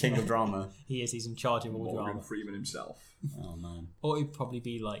drama, the king of drama. He's in charge of all drama. Morgan Freeman himself. Oh man. Or he'd probably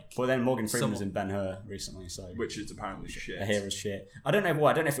be like. Well, then Morgan Freeman was in Ben-Hur recently, so which is apparently shit. I hear it's shit. I don't know if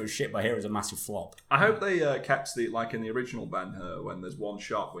it was shit, but I hear it was a massive flop. I hope they kept in the original Ben-Hur when there's one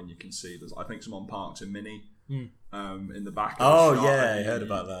shot when you can see I think someone parks a Mini. In the back. Of the shot, I heard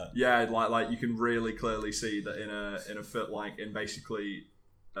about that. Yeah, like you can really clearly see that in a fit in basically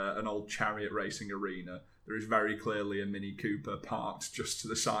an old chariot racing arena. There is very clearly a Mini Cooper parked just to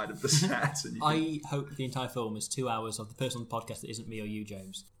the side of the set. And I hope the entire film is 2 hours of the person on the podcast that isn't me or you,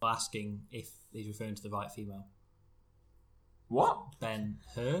 James, asking if he's referring to the right female. What?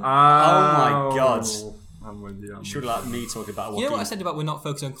 Ben-Hur? Oh my God. I'm with you. Should let me talk about You know what I said about we're not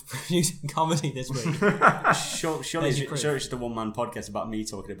focusing on producing comedy this week? Surely it's just a one-man podcast about me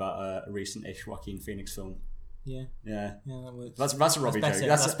talking about a recent-ish Joaquin Phoenix film. Yeah, that works. That's a Robbie joke.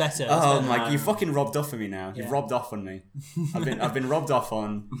 That's better. Oh my! You fucking robbed off on me now. You've robbed off on me. I've been robbed off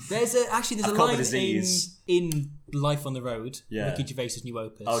on. There's a line in Life on the Road. Yeah. Ricky Gervais's new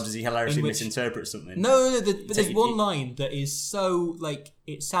opus. Oh, does he hilariously misinterpret something? No. But there's one line that is so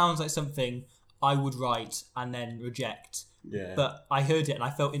it sounds like something I would write and then reject. Yeah. But I heard it and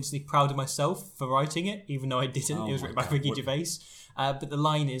I felt instantly proud of myself for writing it, even though I didn't. It was written by Ricky Gervais. But the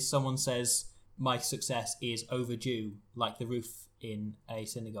line is someone says, "My success is overdue, like the roof in a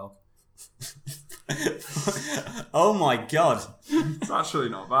synagogue." Oh my God. It's actually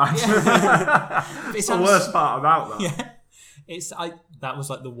not bad. Yeah. It's the worst part about that. Yeah. That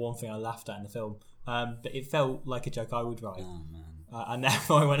was like the one thing I laughed at in the film. But it felt like a joke I would write. Oh man. And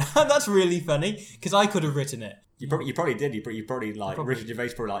therefore I went, that's really funny, because I could have written it. You probably did. You probably Richard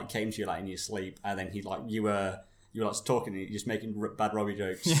Gervais probably came to you in your sleep, and then you were talking, and you're just making bad Robbie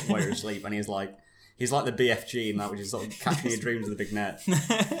jokes while you're asleep, and he's like the BFG in that, which is sort of catching your dreams with a big net.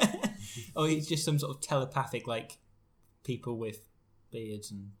 Or he's just some sort of telepathic, people with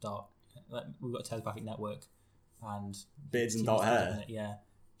beards and dark. We've got a telepathic network, and beards and dark hair. Yeah,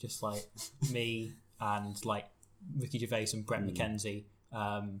 just like me and Ricky Gervais and Brett McKenzie,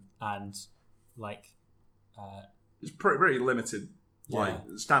 and it's pretty limited Like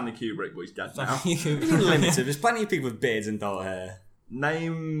Stanley Kubrick, but he's dead now. Limited. There's plenty of people with beards and dull hair.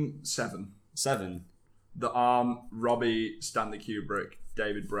 Name 7. 7. That aren't Robbie, Stanley Kubrick,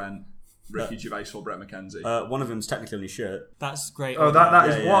 David Brent, Ricky Gervais, or Brett McKenzie. One of them's technically on his shirt. That's great. Oh, that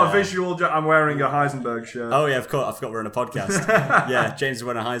is what a visual. I'm wearing a Heisenberg shirt. Oh yeah, of course. I forgot we're on a podcast. Yeah, James is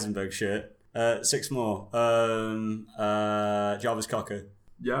wearing a Heisenberg shirt. 6 more. Jarvis Cocker.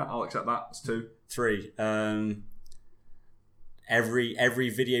 Yeah, I'll accept that. It's 2. 3. Every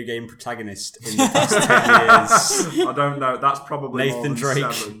video game protagonist in the past 10 years. I don't know. That's probably Nathan more than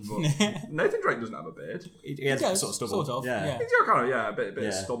Drake. 7. But Nathan Drake doesn't have a beard. He has sort of stubble. Sort of, yeah. He's got kind of a bit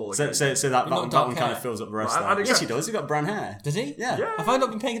of stubble. So that one kind hair. of fills up the rest. I'd Of that. accept- Yes, he does. He's got brown hair. Does he? Yeah. Have I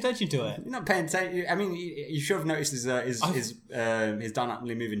not been paying attention to it? You're not paying attention. I mean, you should have noticed his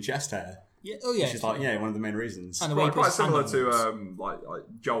dynamically moving chest hair. Yeah. Oh yeah. Which is like one of the main reasons. And the way he Quite puts his hand similar on to things. like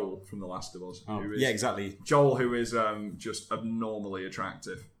Joel from The Last of Us. Who is, Yeah, exactly. Joel, who is just abnormally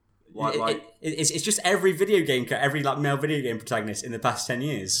attractive. It's just every video game, every male video game protagonist in the past 10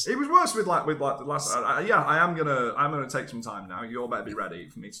 years. It was worse with the last. I'm gonna take some time now. You all better be ready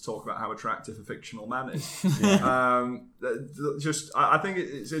for me to talk about how attractive a fictional man is. I think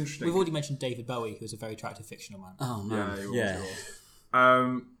it's interesting. We've already mentioned David Bowie, who's a very attractive fictional man. Oh man, he was.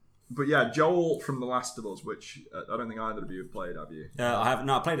 But yeah, Joel from The Last of Us, which I don't think either of you have played, have you? I have.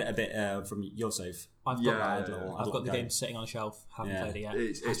 No, I played it a bit from your save. I've got the game game sitting on a shelf. Haven't played it yet.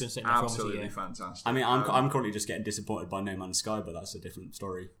 It's been sitting there for almost a absolutely year. fantastic. I mean, I'm currently just getting disappointed by No Man's Sky, but that's a different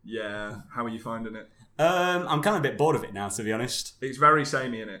story. Yeah, how are you finding it? I'm kind of a bit bored of it now, to be honest. It's very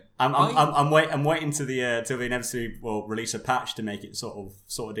samey in it. I'm waiting to the inevitably release a patch to make it sort of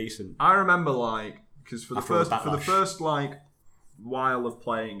decent. I remember because for the Backlash. first while of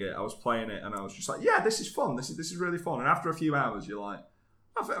playing it, I was playing it and I was just like, yeah, this is fun. This is really fun. And after a few hours, you're like,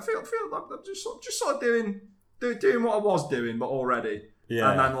 I feel like I'm just sort of doing what I was doing, but already.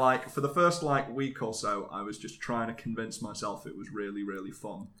 Yeah. And then for the first week or so, I was just trying to convince myself it was really, really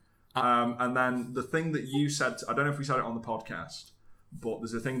fun. And then the thing that you said, I don't know if we said it on the podcast, but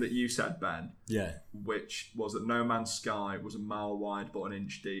there's a thing that you said, Ben. Yeah. Which was that No Man's Sky was a mile wide but an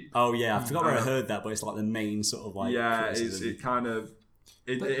inch deep. Oh yeah, I forgot where I heard that, but it's like the main sort of criticism.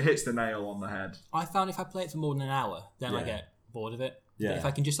 It hits the nail on the head. I found if I play it for more than an hour, then I get bored of it. Yeah. But if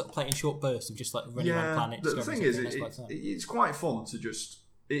I can just play it in short bursts of just running around the planet. The thing is, it's quite fun to just.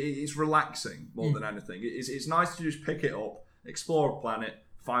 It's relaxing more than anything. It's nice to just pick it up, explore a planet,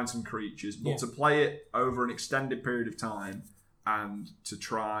 find some creatures, but to play it over an extended period of time and to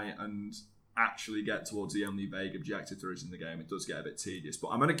try and actually get towards the only vague objective there is in the game, it does get a bit tedious. But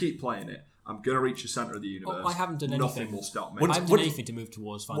I'm going to keep playing it. I'm going to reach the centre of the universe. I haven't done anything. Nothing will stop me. I haven't done anything to move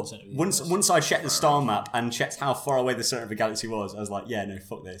towards finding the centre of the universe. Once I checked the star map and checked how far away the centre of the galaxy was, I was like, yeah, no,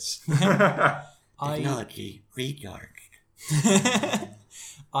 fuck this. Technology, retard.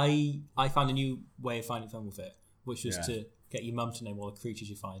 I found a new way of finding fun with it, which was to get your mum to name all the creatures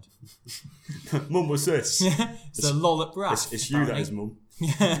you find. Mum, what's this? It's the Lollop Raph. It's you that is Mum.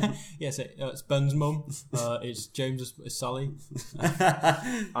 Yes, it's Ben's mum. It's James. It's Sally.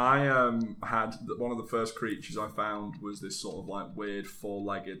 I had one of the first creatures I found was this sort of weird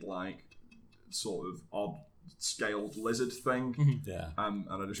 4-legged sort of odd scaled lizard thing. Yeah. And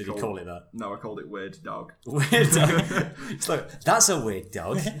I just Did you call it that? No, I called it Weird Dog. Weird dog. It's like, that's a weird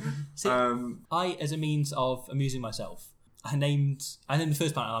dog. See, I, as a means of amusing myself, I named the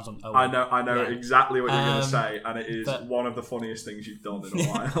first planet I was on. Oh, I know exactly what you're going to say, and it is but- one of the funniest things you've done in a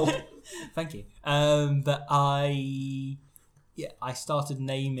while. Thank you. But I started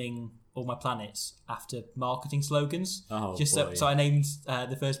naming all my planets after marketing slogans. Oh, Just boy. so I named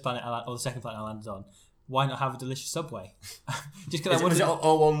the first planet or the second planet I landed on. Why not have a delicious Subway? Just because I Was wanted. it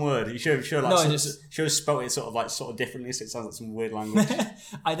all one word? You should have spelt it sort of differently, so it sounds like some weird language.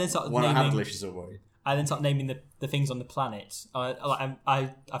 I then started Why not have naming. delicious Subway? I then started naming the things on the planet. I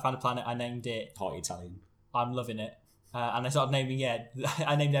found a planet. I named it. Hot Italian. I'm loving it. And I started naming,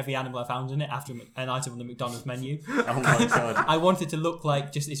 I named every animal I found in it after an item on the McDonald's menu. Oh my god. I wanted to look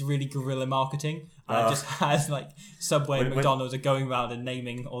like just this really guerrilla marketing. I just had Subway and McDonald's are going around and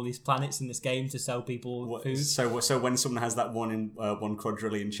naming all these planets in this game to sell people food. So when someone has that 1 in 1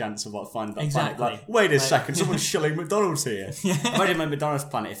 quadrillion chance of finding that Exactly. planet, wait a second, someone's shilling McDonald's here. Imagine my McDonald's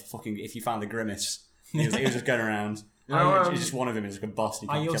planet if you found the Grimace. He was just going around. Just one of them is like a boss.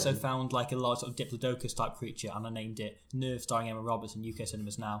 I also found a large sort of Diplodocus type creature, and I named it Nerve, starring Emma Roberts in UK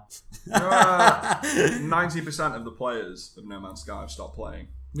cinemas now. 90% of the players of No Man's Sky have stopped playing.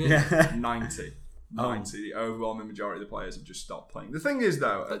 Yeah. 90. The overwhelming majority of the players have just stopped playing. The thing is,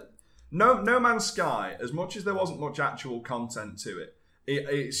 though, No Man's Sky, as much as there wasn't much actual content to it,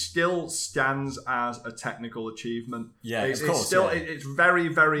 it still stands as a technical achievement. Yeah, it's of course. still yeah. it's very,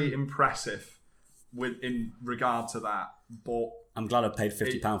 very impressive in regard to that. But I'm glad I paid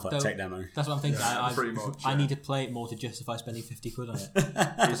 £50 for that tech demo. That's what I'm thinking. pretty much. I need to play it more to justify spending £50 on it.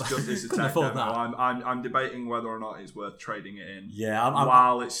 it's a Couldn't tech afford demo. that. I'm debating whether or not it's worth trading it in. Yeah,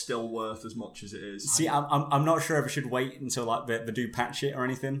 while it's still worth as much as it is. See, I'm not sure if I should wait until like they do patch it or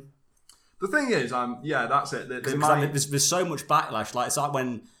anything. The thing is, that's it. There's so much backlash. Like it's like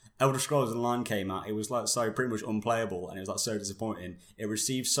when Elder Scrolls Online came out, it was like so pretty much unplayable, and it was like so disappointing. It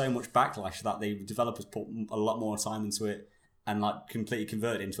received so much backlash that the developers put a lot more time into it and like completely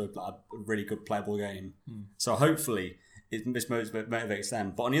converted it into a really good playable game. So hopefully it motivates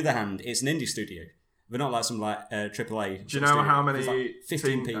them. But on the other hand, it's an indie studio. They're not like some like AAA. Do you know how many like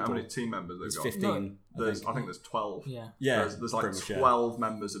 15 people? How many team members they've got? 15. I think there's 12. Yeah. There's like 12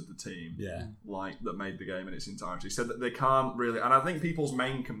 members of the team. Yeah. Like that made the game in its entirety. So that they can't really. And I think people's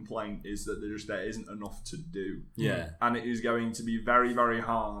main complaint is that there isn't enough to do. Yeah. And it is going to be very, very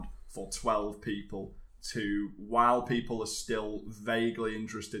hard for 12 people to, while people are still vaguely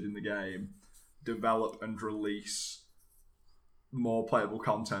interested in the game, develop and release more playable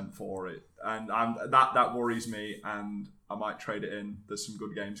content for it, and that worries me, and I might trade it in. There's some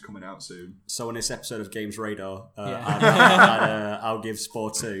good games coming out soon. So on this episode of Games Radar, Yeah. I'll give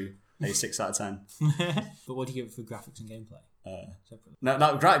Spore 2 a 6 out of 10. But what do you give it for graphics and gameplay? No,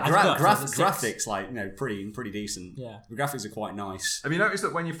 graphics like pretty decent. Yeah. The graphics are quite nice. Have you noticed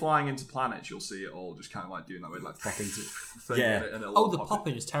that when you're flying into planets, you'll see it all just kind of like doing that with like Pop into thing, yeah. and it'll Oh, the pop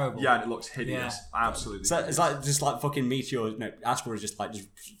popping is terrible. Yeah, and it looks hideous. Yeah. Absolutely. So hideous. it's like just like fucking meteors, asteroids just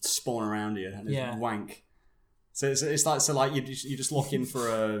spawn around you and just wank. So it's like you're just looking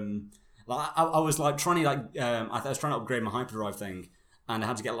for like I was like trying to I was trying to upgrade my hyperdrive thing, and I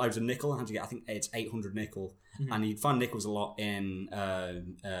had to get loads of nickel. I had to get, I think it's 800 nickel, and you'd find nickels a lot in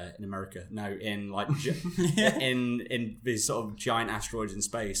America. No, in like in these sort of giant asteroids in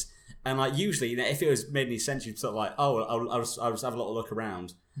space. And like usually, if it was made any sense, you'd sort of like, I'll just have a little look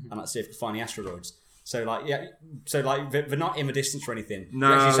around and let's see if we can find the asteroids. So they're not in the distance or anything. No,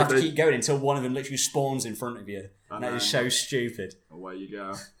 you just have to keep going until one of them literally spawns in front of you. And that is so stupid. Away you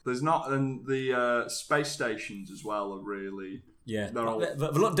go. There's not, and the space stations as well are really. Yeah, they're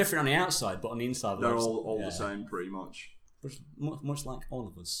a lot different on the outside, but on the inside they're all the same pretty much. Much like all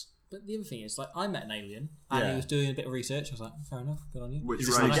of us. But the other thing is, like, I met an alien and he was doing a bit of research. I was like, fair enough, good on you. Which Is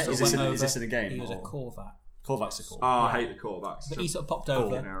this in a game? He was at Korvac. Korvacs are cool. Oh, I hate the Korvacs. But he sort of popped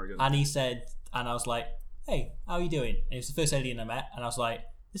over and he said, and I was like, hey, how are you doing? And it was the first alien I met, and I was like,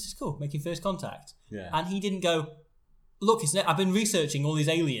 this is cool, making first contact. Yeah. And he didn't go, look, I've been researching all these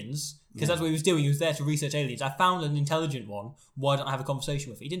aliens, because that's what he was doing. He was there to research aliens. I found an intelligent one. Why don't I have a conversation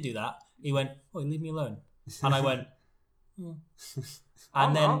with it? He didn't do that. He went, oh, leave me alone. And I went,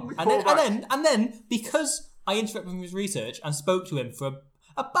 And then, because I interrupted his research and spoke to him for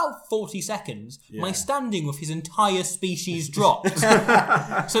about 40 seconds, my standing with his entire species dropped.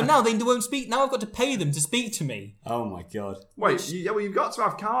 So now they won't speak. Now I've got to pay them to speak to me. Oh my god! Wait, you've got to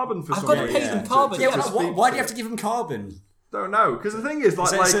have carbon for I've something. got to pay them carbon. Why do you have to give them carbon? Don't know, because the thing is,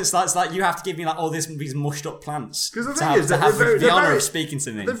 it's like you have to give me like all these mushed up plants. Because the thing is, to have the honour of speaking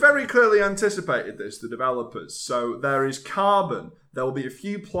to me. They very clearly anticipated this, the developers. So there is carbon. There will be a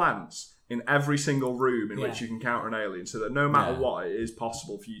few plants in every single room in which you can counter an alien, so that no matter what, it is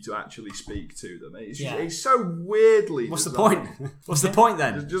possible for you to actually speak to them. It's so weirdly. What's designed. the point? What's the point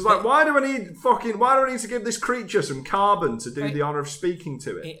then? Just like, why do I need to give this creature some carbon to do the honour of speaking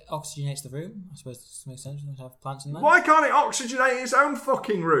to it? It oxygenates the room. I suppose this makes sense to have plants in there. Why can't it oxygenate its own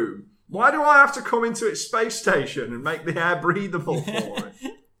fucking room? Why do I have to come into its space station and make the air breathable for it?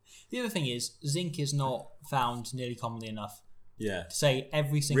 The other thing is, zinc is not found nearly commonly enough. Yeah. To say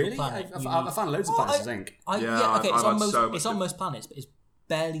every single planet. I found loads of planets of zinc. It's on most planets, but it's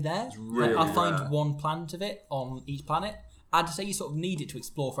barely there. It's really I find rare. one planet of it on each planet. I'd say you sort of need it to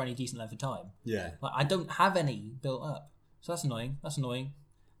explore for any decent length of time. Yeah. Like, I don't have any built up, so that's annoying.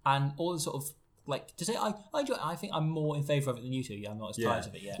 And all the sort of like to say I enjoy. I think I'm more in favour of it than you two. Yeah, I'm not as tired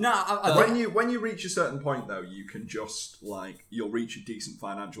of it yet. No, when you reach a certain point though, you can just you'll reach a decent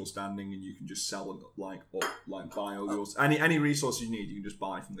financial standing, and you can just sell buy all yours any resources you need. You can just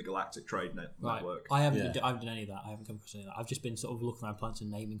buy from the Galactic Trade Network. I haven't done any of that. I haven't come across any of that. I've just been sort of looking around plants and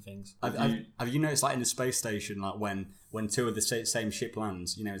naming things. Have you noticed like in the space station, like when two of the same ship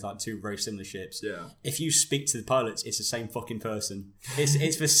lands, it's like two very similar ships. Yeah. If you speak to the pilots, it's the same fucking person.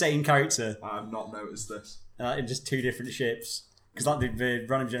 It's the same character. I've not noticed this. In just two different ships, because like the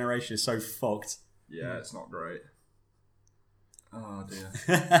random generation is so fucked. Yeah, it's not great. Oh dear.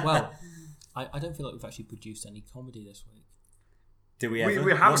 Well, I don't feel like we've actually produced any comedy this week. Do we ever?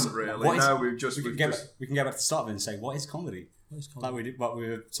 We haven't really. No, we've just. We can go back to the start of it and say, what is comedy? Like what we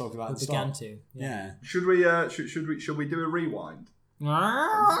were talking about at the start. Began to. Yeah. Should we do a rewind? What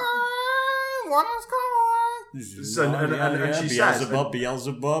is comedy? And she says,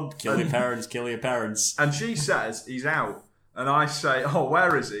 Beelzebub, kill your parents. And she says he's out, and I say, oh,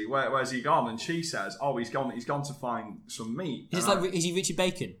 where is he? Where's he gone? And she says, oh, he's gone to find some meat. Is he Richard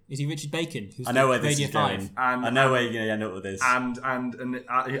Bacon? Is he Richard Bacon? Who's I know where this Radio is going. 5? And, I know where you're going to end up with this. And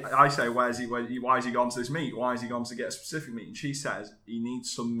I say, why has he gone to this meat? Why has he gone to get a specific meat? And she says he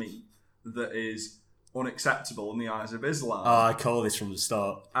needs some meat that is unacceptable in the eyes of Islam. Oh, I call this from the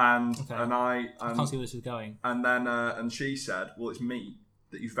start. I can't see where this is going. And then and she said, well, it's meat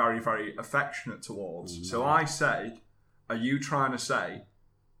that he's very, very affectionate towards. Mm-hmm. So I say, are you trying to say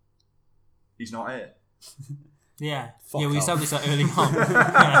he's not here? Yeah. Fuck we off. established that early on.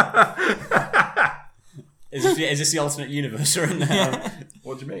 Is this the alternate universe or in there? Yeah.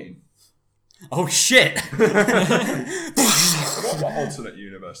 What do you mean? Oh shit! What alternate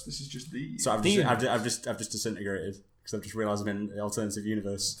universe? This is just the. So I've just disintegrated because I've just realised I'm in the alternative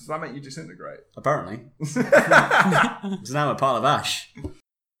universe. Does that make you disintegrate? Apparently. So now I'm a part of Ash.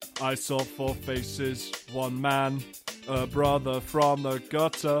 I saw 4 faces, one man, a brother from the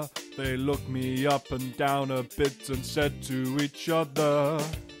gutter. They looked me up and down a bit and said to each other,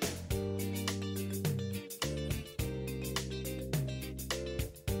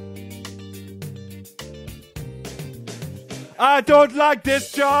 I don't like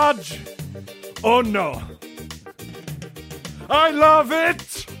this, George. Oh no. I love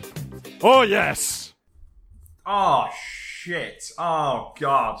it. Oh yes. Oh shit. Oh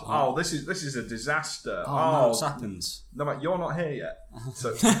god. Oh, this is a disaster. Oh no, what's happened? No, mate, you're not here yet.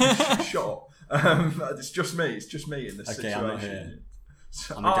 So shut up. It's just me in this situation. I'm not here.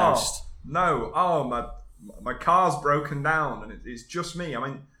 So, I'm a ghost. No. Oh, my car's broken down and it's just me. I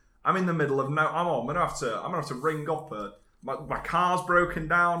mean, I'm in the middle of I'm gonna have to ring up my car's broken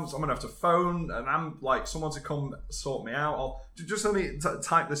down, so I'm gonna have to phone and I'm like someone to come sort me out. Just let me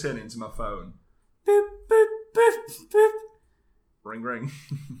type this into my phone. Boop, boop, boop, boop. Ring, ring.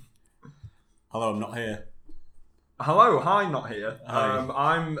 Hello, I'm not here. Hello, hi, not here. Hi.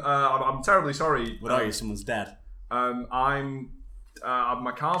 I'm terribly sorry. What are you? Someone's dead. My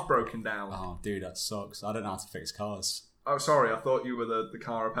car's broken down. Oh, dude, that sucks. I don't know how to fix cars. Oh, sorry, I thought you were the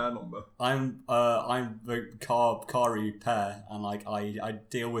car repair number. I'm the car repair, and like I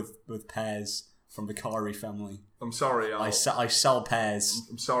deal with pears from the Kari family. I'm sorry. I sell pears.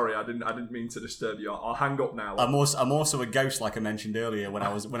 I'm sorry. I didn't mean to disturb you. I'll hang up now. I'm also a ghost, like I mentioned earlier when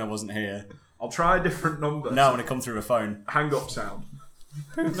I wasn't here. I'll try a different number. No, when it comes through the phone. Hang up sound.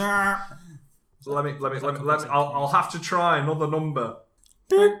 Let me. I'll have to try another number.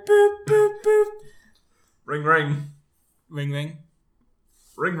 Boop, boop, boop, boop. Ring, ring. Ring, ring.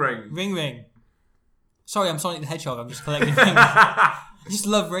 Ring, ring. Ring, ring. Sorry, I'm Sonic the Hedgehog. I'm just collecting rings. I just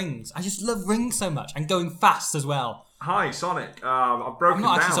love rings. I just love rings so much. And going fast as well. Hi, Sonic. I've broken I'm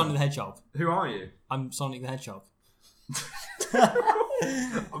not down. actually Sonic the Hedgehog. Who are you? I'm Sonic the Hedgehog.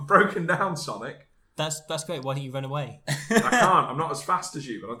 I've broken down, Sonic. That's great. Why don't you run away? I can't. I'm not as fast as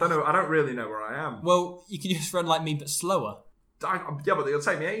you, but I don't know. I don't really know where I am. Well, you can just run like me, but slower. Yeah, but it'll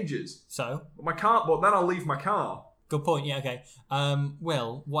take me ages. So? But then I'll leave my car. Good point. Yeah, okay.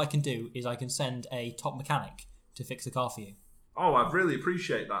 Well, what I can do is I can send a top mechanic to fix the car for you. Oh, I'd really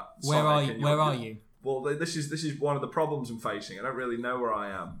appreciate that. Where are you? Where are you? Well, this is one of the problems I'm facing. I don't really know where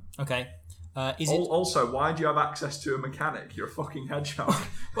I am. Okay. Also, why do you have access to a mechanic? You're a fucking hedgehog.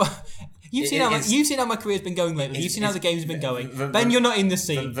 Well, you've seen how my career's been going lately. You've seen how the game's been going. Ben, you're not in the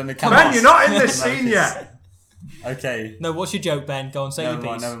scene. Ben, you're not in this scene yet. Okay. No, what's your joke, Ben? Go on, say your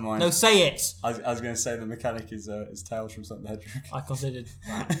piece. Never mind. No, say it. I was going to say the mechanic is Tails from Sonic the Hedgehog. I considered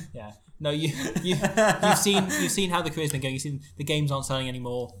that. Yeah. No, you've seen how the career's been going. You've seen the games aren't selling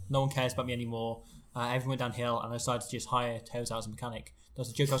anymore. No one cares about me anymore. Everyone went downhill, and I decided to just hire Tails out as a mechanic. That's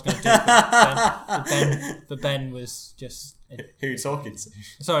the joke I was going to do. But Ben was just. Who are you talking to?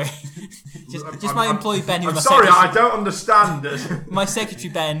 Sorry, just my employee Ben. I'm sorry, I don't understand it. My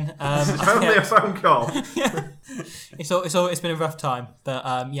secretary Ben. It's only a phone call. It's been a rough time,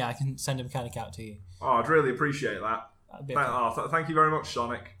 but yeah, I can send a mechanic out to you. Oh, I'd really appreciate that. Thank you very much,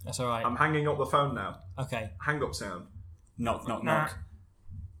 Sonic. That's all right. I'm hanging up the phone now. Okay. Hang up sound. Knock, knock, knock.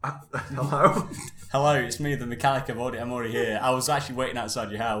 Hello. Hello, it's me, the mechanic. I'm already here. I was actually waiting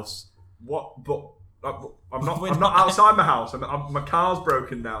outside your house. What? But I'm not outside my house. My car's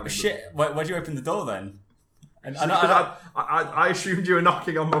broken down. Shit! Where'd you open the door then? I assumed you were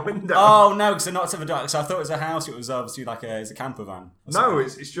knocking on my window. Oh no, because I knocked at the door. So I thought it was a house. It was obviously like it's a camper van. No,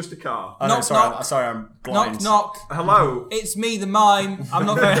 it's just a car. Oh, no, Knock, sorry, knock. sorry, I'm blind. Knock. Hello. It's me, the mime. I'm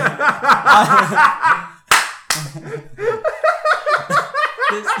not very.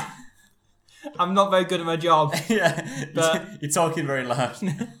 I'm not very good at my job. Yeah, But- you're talking very loud.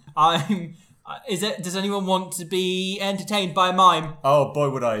 Does anyone want to be entertained by a mime? Oh boy,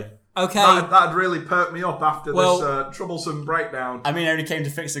 would I! Okay. That'd really perk me up after Well- this troublesome breakdown. I mean, I only came to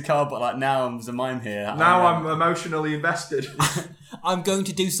fix the car, but like now there's a mime here. Now I'm emotionally invested. I'm going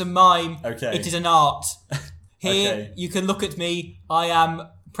to do some mime. Okay. It is an art. Here, Okay. you can look at me. I am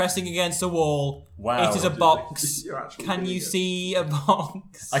pressing against a wall. Wow. It is a box. You're actually Can doing you it. see a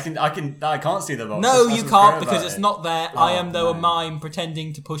box? I can't see the box. No, That's you what's can't great because about it's it. not there. I am though a no. mime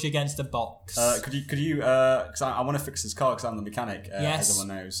pretending to push against a box. Could you? Because I want to fix this car because I'm the mechanic. Yes. As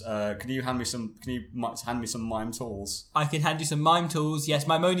everyone knows. Could you hand me some? Can you hand me some mime tools? I can hand you some mime tools. Yes,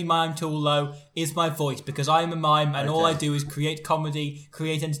 my only mime tool though is my voice because I am a mime and all I Okay. do is create comedy,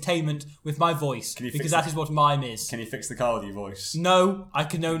 create entertainment with my voice Can you because fix that it? is what mime is. Can you fix the car with your voice? No, I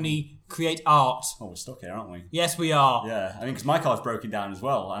can only create art. Oh, we're stuck here, aren't we? Yes, we are. Yeah, I mean, because my car's broken down as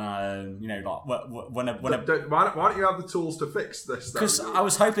well, and when Why don't you have the tools to fix this? because I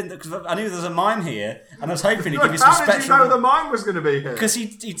was hoping that because I knew there was a mime here, and I was hoping to give you some How did you know spectrum. the mime was going to be here? Because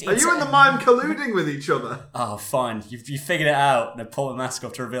he Are you and the mime colluding with each other? Oh, fine. You figured it out. And I pulled the mask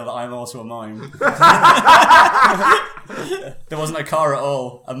off to reveal that I'm also a mime. There wasn't a car at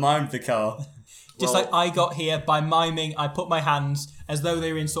all. I mimed the car. Just like I got here by miming, I put my hands as though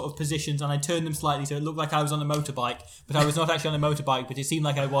they were in sort of positions and I turned them slightly so it looked like I was on a motorbike, but I was not actually on a motorbike, but it seemed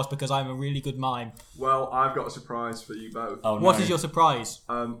like I was because I'm a really good mime. Well, I've got a surprise for you both. Oh, no. What is your surprise?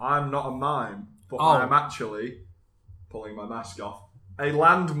 I'm not a mime, but Oh. I'm actually pulling my mask off. A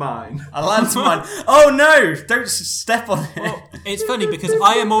landmine. A landmine. Oh no! Don't step on it. Well, it's funny because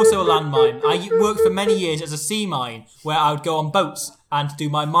I am also a landmime. I worked for many years as a sea mine where I would go on boats and do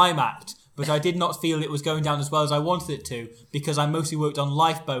my mime act. But I did not feel it was going down as well as I wanted it to because I mostly worked on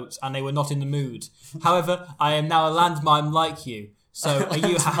lifeboats and they were not in the mood. However, I am now a land mime like you. So are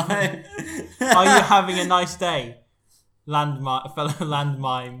you having a nice day, fellow land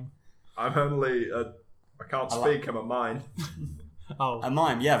mime? I'm only. I can't speak. I'm a mime. Oh, A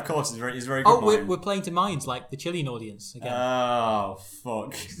mime, yeah, of course. He's very good. oh, mime. we're playing to minds like the Chilean audience again. Oh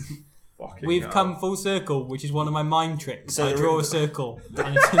fuck! Fucking We've hell. come full circle, which is one of my mime tricks. So I the- draw a circle.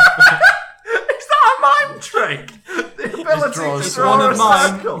 And it's- Is that a mime trick? The ability draws- to It's draw one a of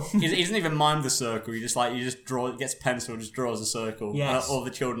mine. circle. He doesn't even mime the circle. You just draw. It gets a pencil, just draws a circle. Yes. And all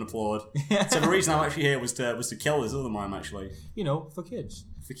the children applaud. So the reason I'm actually here was to kill this other mime actually. you know, for kids.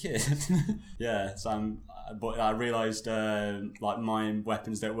 For kid. Yeah, so but I realised like mime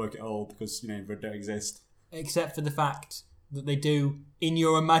weapons don't work at all because they don't exist. Except for the fact that they do in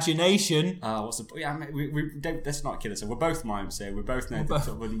your imagination. What's the yeah? I mean, we don't. Let's not kill us. We're both mimes here. We both know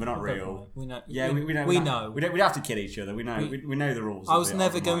that we're not real. We know. Yeah, we know. We We know. don't have to kill each other. We know. We know the rules. I of was the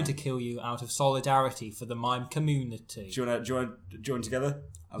never art of going mime. to kill you out of solidarity for the mime community. Do you want to join together?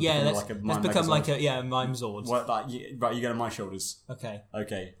 And Yeah, become let's a become mime like megazord? a mime zord. What, right, you get on my shoulders. Okay.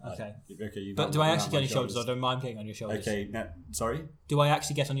 Okay. Okay. Okay. But do I actually get on your shoulders or do I mime getting on your shoulders? Okay. No, sorry. Do I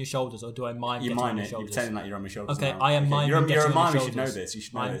actually get on your shoulders or do I mime You getting on mime your it. You're shoulders? pretending that you're on my shoulders. Okay, now. I am miming You're a getting on mime. your You should know shoulders. this. You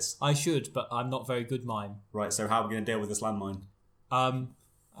should know this. I should, but I'm not very good mime. Right. So how are we going to deal with this landmine? I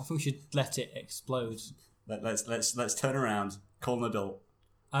think we should let it explode. Let's turn around. Call an adult.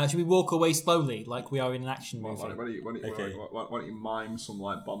 Should we walk away slowly, like we are in an action Why movie? don't you mime some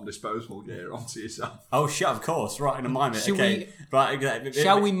like bomb disposal gear onto yourself? Oh shit! Of course. Right. I'm gonna mime it. Should Okay. Right.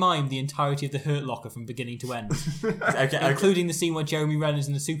 Shall we mime the entirety of the Hurt Locker from beginning to end, Okay. including the scene where Jeremy Renner's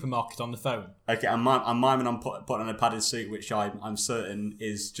in the supermarket on the phone? Okay, I'm miming on putting on a padded suit, which I'm certain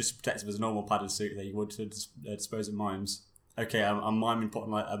is just as protective as a normal padded suit that you would to dispose of mimes. Okay, I'm miming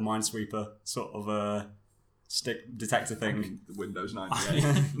putting like a minesweeper sort of a stick detector thing. The Windows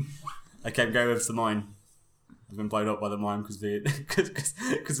 98. Okay, I'm going over to the mine. I've been blown up by the mine because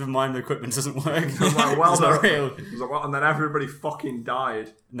the mine equipment doesn't work. well, It's not real. It was like, what? And then everybody fucking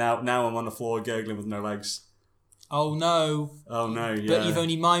died. Now I'm on the floor gurgling with no legs. Oh no! Oh no, yeah. But you've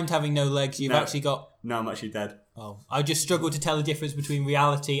only mimed having no legs. You've No. actually got. No, I'm actually dead. Oh, I just struggle to tell the difference between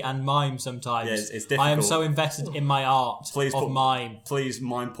reality and mime sometimes. Yeah, it's I am difficult. so invested in my art Please of put- mime. Please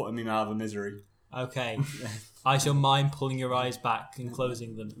mind putting me out of a misery. Okay. I shall mime pulling your eyes back and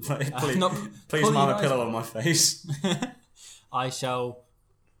closing them. Please, Not please pulling mime your a eyes pillow on my face. I shall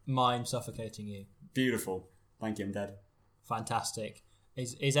mime suffocating you. Beautiful. Thank you, I'm dead. Fantastic.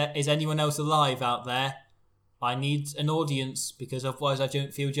 Is anyone else alive out there? I need an audience because otherwise I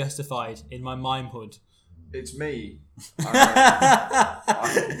don't feel justified in my mimehood. It's me.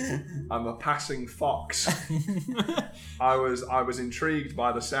 I'm a passing fox. I was intrigued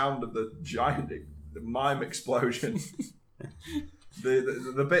by the sound of the giant mime explosion.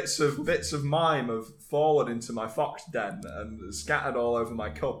 The bits of mime have fallen into my fox den and scattered all over my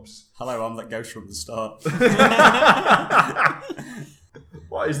cubs. Hello, I'm that ghost from the start.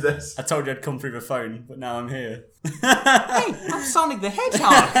 What is this? I told you I'd come through the phone, but now I'm here. Hey, I'm Sonic the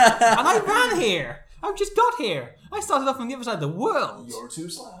Hedgehog, and I ran here. I've just got here. I started off on the other side of the world. You're too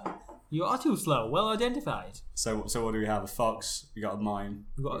slow. You are too slow. Well identified. So what do we have? A fox. We got a mime.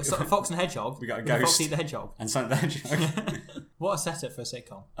 We've got a fox and a hedgehog. We got a And ghost. Foxy the Hedgehog. And Sonic the Hedgehog. What a setup for a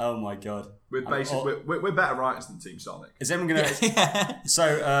sitcom. Oh my god. We're we're better writers than Team Sonic. Is everyone gonna? Yeah.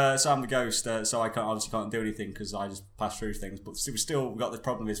 So I'm the ghost. So I can't do anything because I just pass through things. But we've still got this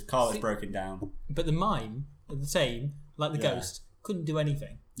problem. Is car that's broken down. But the mime, the same, like the Yeah. ghost, couldn't do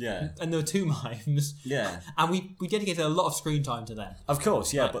anything. Yeah. And there were two mimes. Yeah. And we dedicated a lot of screen time to them. Of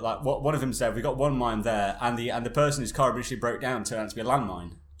course, yeah. But like, one of them's there. We got one mime there, and the person whose car initially broke down turned out to be a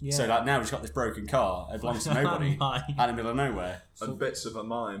landmine. Yeah. So like now we've just got this broken car. It belongs to nobody, Landmine. out in the middle of nowhere, And bits of a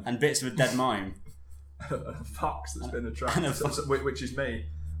mime. and bits of a dead mime. A fox that's been attracted, and a fox. which is me.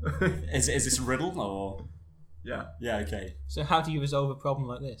 Is this a riddle or? Yeah. Yeah. Okay. So how do you resolve a problem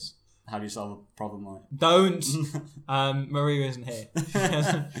like this? How do you solve a problem like? Don't! Maria isn't here.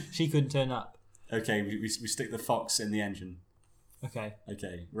 She couldn't turn up. Okay, we stick the fox in the engine. Okay.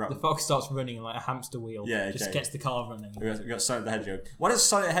 Okay, right. The fox starts running like a hamster wheel. Yeah, Just okay. gets the car running. We got Sonic the Hedgehog. Why does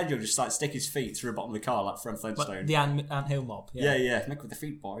Sonic the Hedgehog just like stick his feet through the bottom of the car like Fred Flintstone? Like the Ant Hill mob. yeah. Make with the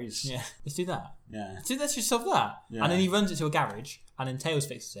feet, boys. Yeah. Let's do that. Yeah. So let's just solve that. Yeah. And then he runs it to a garage, and then Tails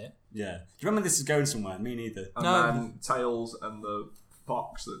fixes it. Yeah. Do you remember this is going somewhere? Me neither. And No. then Tails and the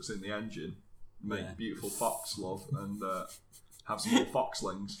fox that's in the engine make Yeah. beautiful fox love and have some more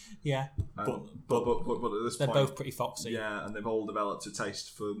foxlings. Yeah. And, but at this They're point, both pretty foxy. yeah, and they've all developed a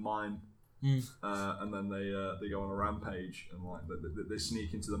taste for mime. And then they go on a rampage and like they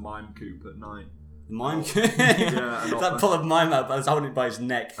sneak into the mime coop at night. The mime. Yeah, and That pull of mime out, but I was holding it by his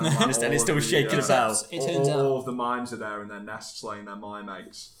neck, and all it's of still the, shaking about. It turns all out of the mimes are there in their nests laying their mime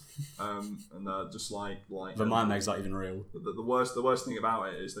eggs. And they're just like The mime egg's not even real. the worst thing about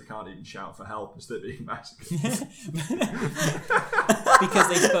it is they can't even shout for help as they're being massacred. because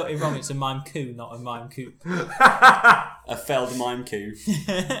they spelled it wrong. It's a mime coup, not a mime coop. A failed mime coup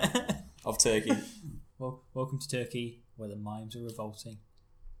of Turkey. Well, welcome to Turkey, where the mimes are revolting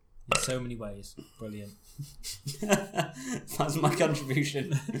in so many ways. Brilliant. That's my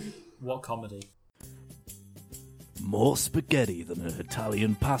contribution. What comedy? More spaghetti than an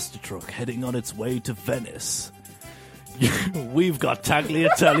Italian pasta truck heading on its way to Venice. We've got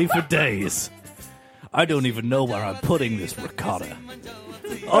tagliatelle for days. I don't even know where I'm putting this ricotta.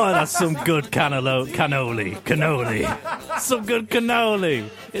 Oh, that's some good cannoli. Some good cannoli.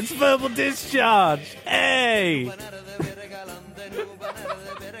 It's verbal discharge. Hey!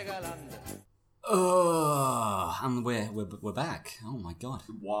 Oh, and we're back. Oh my god.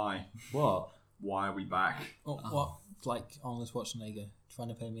 Why? What? Why are we back? Oh, what? Like Arnold Schwarzenegger trying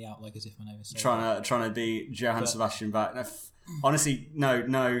to pay me out like as if my name is Sarah. Trying to be Johann Sebastian Bach. No, honestly, no,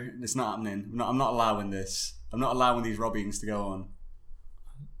 it's not happening. I'm not allowing this. I'm not allowing these robbings to go on.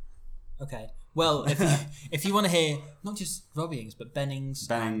 Okay. Well, if you want to hear not just Robbie but Bennings,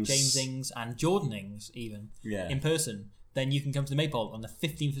 and James Ings, and Jordan Ings even in person, then you can come to the Maypole on the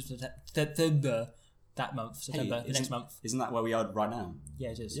 15th of September. That month, September, the next month. Isn't that where we are right now? Yeah,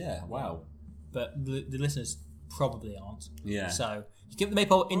 it is. Yeah, wow. But the listeners probably aren't. Yeah. So you come to the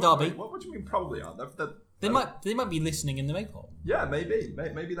Maypole in Derby. Wait, what do you mean probably aren't? They might be listening in the Maypole. Yeah, maybe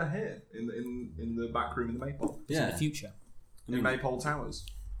they're here in the back room in the Maypole. In the future. In Maypole Towers.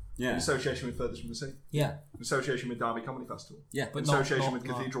 Yeah. In association with Furthest from the Sea. Yeah. In association with Derby Comedy Festival. Yeah. In association with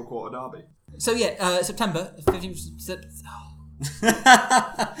Cathedral Quarter Derby. So September 15th.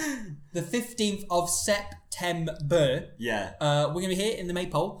 The 15th of September. Yeah. We're going to be here in the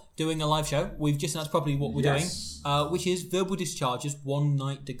Maypole doing a live show. We've just announced probably what we're doing, which is Verbal Discharge's One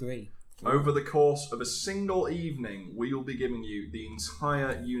Night Degree. Over the course of a single evening, we will be giving you the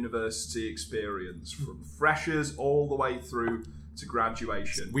entire university experience, from freshers all the way through to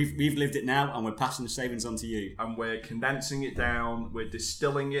graduation. We've lived it now, and we're passing the savings on to you. And we're condensing it down. We're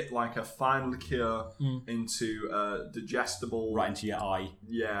distilling it like a fine liqueur into digestible. Right into your eye.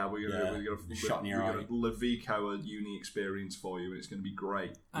 Yeah, we're gonna shot in your eye. Levico a uni experience for you, and it's gonna be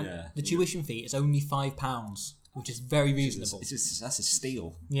great. And the tuition fee is only £5, which is very reasonable. That's a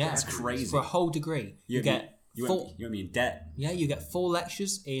steal. Yeah, that's crazy. For a whole degree, you get you won't be in debt. Yeah, you get 4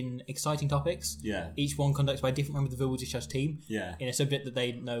 lectures in exciting topics. Yeah. Each one conducted by a different member of the Verbal Discharge team. Yeah. In a subject that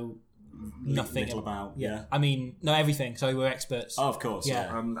they know nothing little about. Yeah, I mean, no, everything. So we're experts. Oh, of course.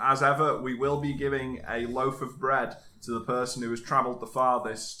 Yeah. As ever, we will be giving a loaf of bread to the person who has travelled the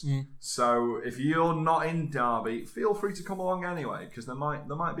farthest. So if you're not in Derby, feel free to come along anyway, because there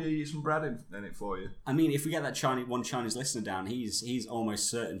might be some bread in it for you. I mean, if we get that Chinese listener down, he's almost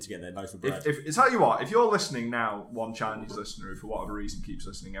certain to get their loaf of bread. If tell you what, if you're listening now, one Chinese listener who for whatever reason keeps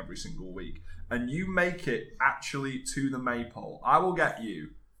listening every single week, and you make it actually to the maypole, I will get you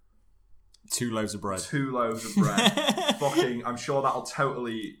 2 loaves of bread. 2 loaves of bread. Fucking, I'm sure that'll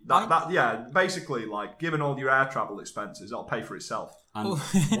totally basically, like, given all your air travel expenses, it'll pay for itself. And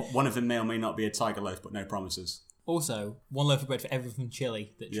one of them may or may not be a tiger loaf, but no promises. Also, 1 loaf of bread for everyone from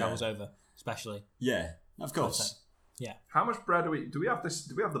Chile that travels over, especially. Yeah, of course. Yeah. How much bread do we have this?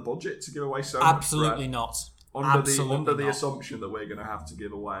 Do we have the budget to give away so Absolutely much bread? not. Under the assumption that we're going to have to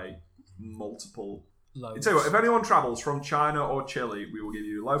give away multiple. Loads. I tell you what, if anyone travels from China or Chile, we will give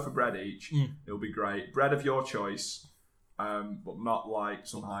you a loaf of bread each. It'll be great. Bread of your choice, but not like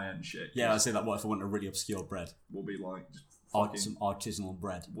some high-end shit. Yeah, I'd say that. What if I want a really obscure bread? Will be like just Some artisanal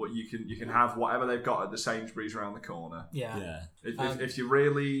bread. What you can have whatever they've got at the Sainsbury's around the corner. Yeah. If you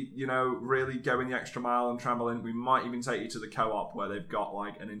really really going the extra mile and travelling, we might even take you to the Co-op where they've got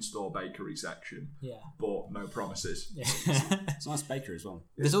like an in-store bakery section. Yeah. But no promises. Yeah. It's a nice bakery as well.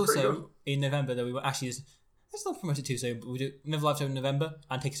 There's also in November though we were actually. Let's not promote it too soon, but we do Never Live Show in November,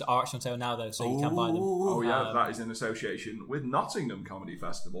 and tickets are actually on sale now though, so you can buy them. Oh yeah, that is in association with Nottingham Comedy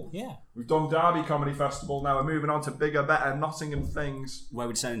Festival. Yeah. We've done Derby Comedy Festival, now we're moving on to bigger, better Nottingham things. Where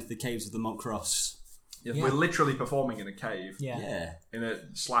we descend into the caves of the Mont Cross. Yeah. We're literally performing in a cave. Yeah. In a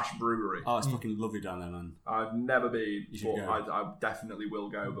 / brewery. Oh, it's fucking lovely down there, man. I've never been, but go. I definitely will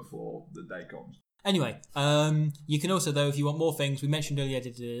go before the day comes. Anyway, you can also, though, if you want more things, we mentioned earlier, I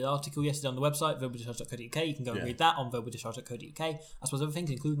did an article yesterday on the website, verbalddischarge.co.uk. You can go and read that on verbalddischarge.co.uk, as well as other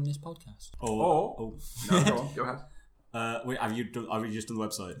things, including this podcast. No, go on, go ahead. Have you just done the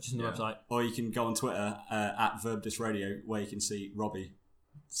website? Just on the website. Or you can go on Twitter at verbdisradio, where you can see Robbie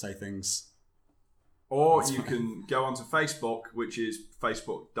say things. Or you can go onto Facebook, which is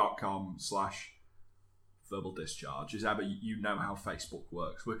facebook.com/verbal discharge. As ever, you know how Facebook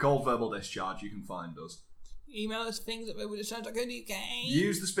works. We're called Verbal Discharge. You can find us. Email us things at verbalddischarge.co.uk.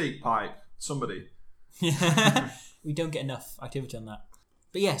 Use the speak pipe. Somebody. We don't get enough activity on that.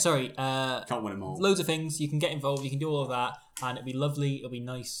 But yeah, sorry. Can't win them all. Loads of things. You can get involved. You can do all of that. And it'll be lovely. It'll be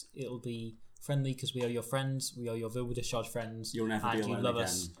nice. It'll be friendly because we are your friends. We are your Verbal Discharge friends. You'll never be alone you love again.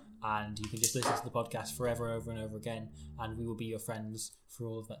 us. And you can just listen to the podcast forever, over and over again. And we will be your friends for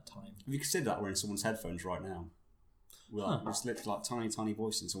all of that time. Have you considered that we're in someone's headphones right now? We're just literally like tiny, tiny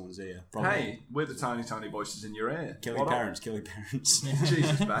voice in someone's ear. Probably. Hey, we're the tiny, tiny voices in your ear. Kill your parents.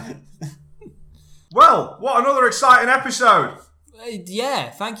 Jesus, man. Well, what another exciting episode.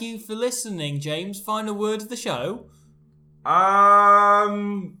 Yeah, thank you for listening, James. Final word of the show.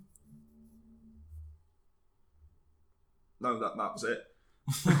 No, that was it.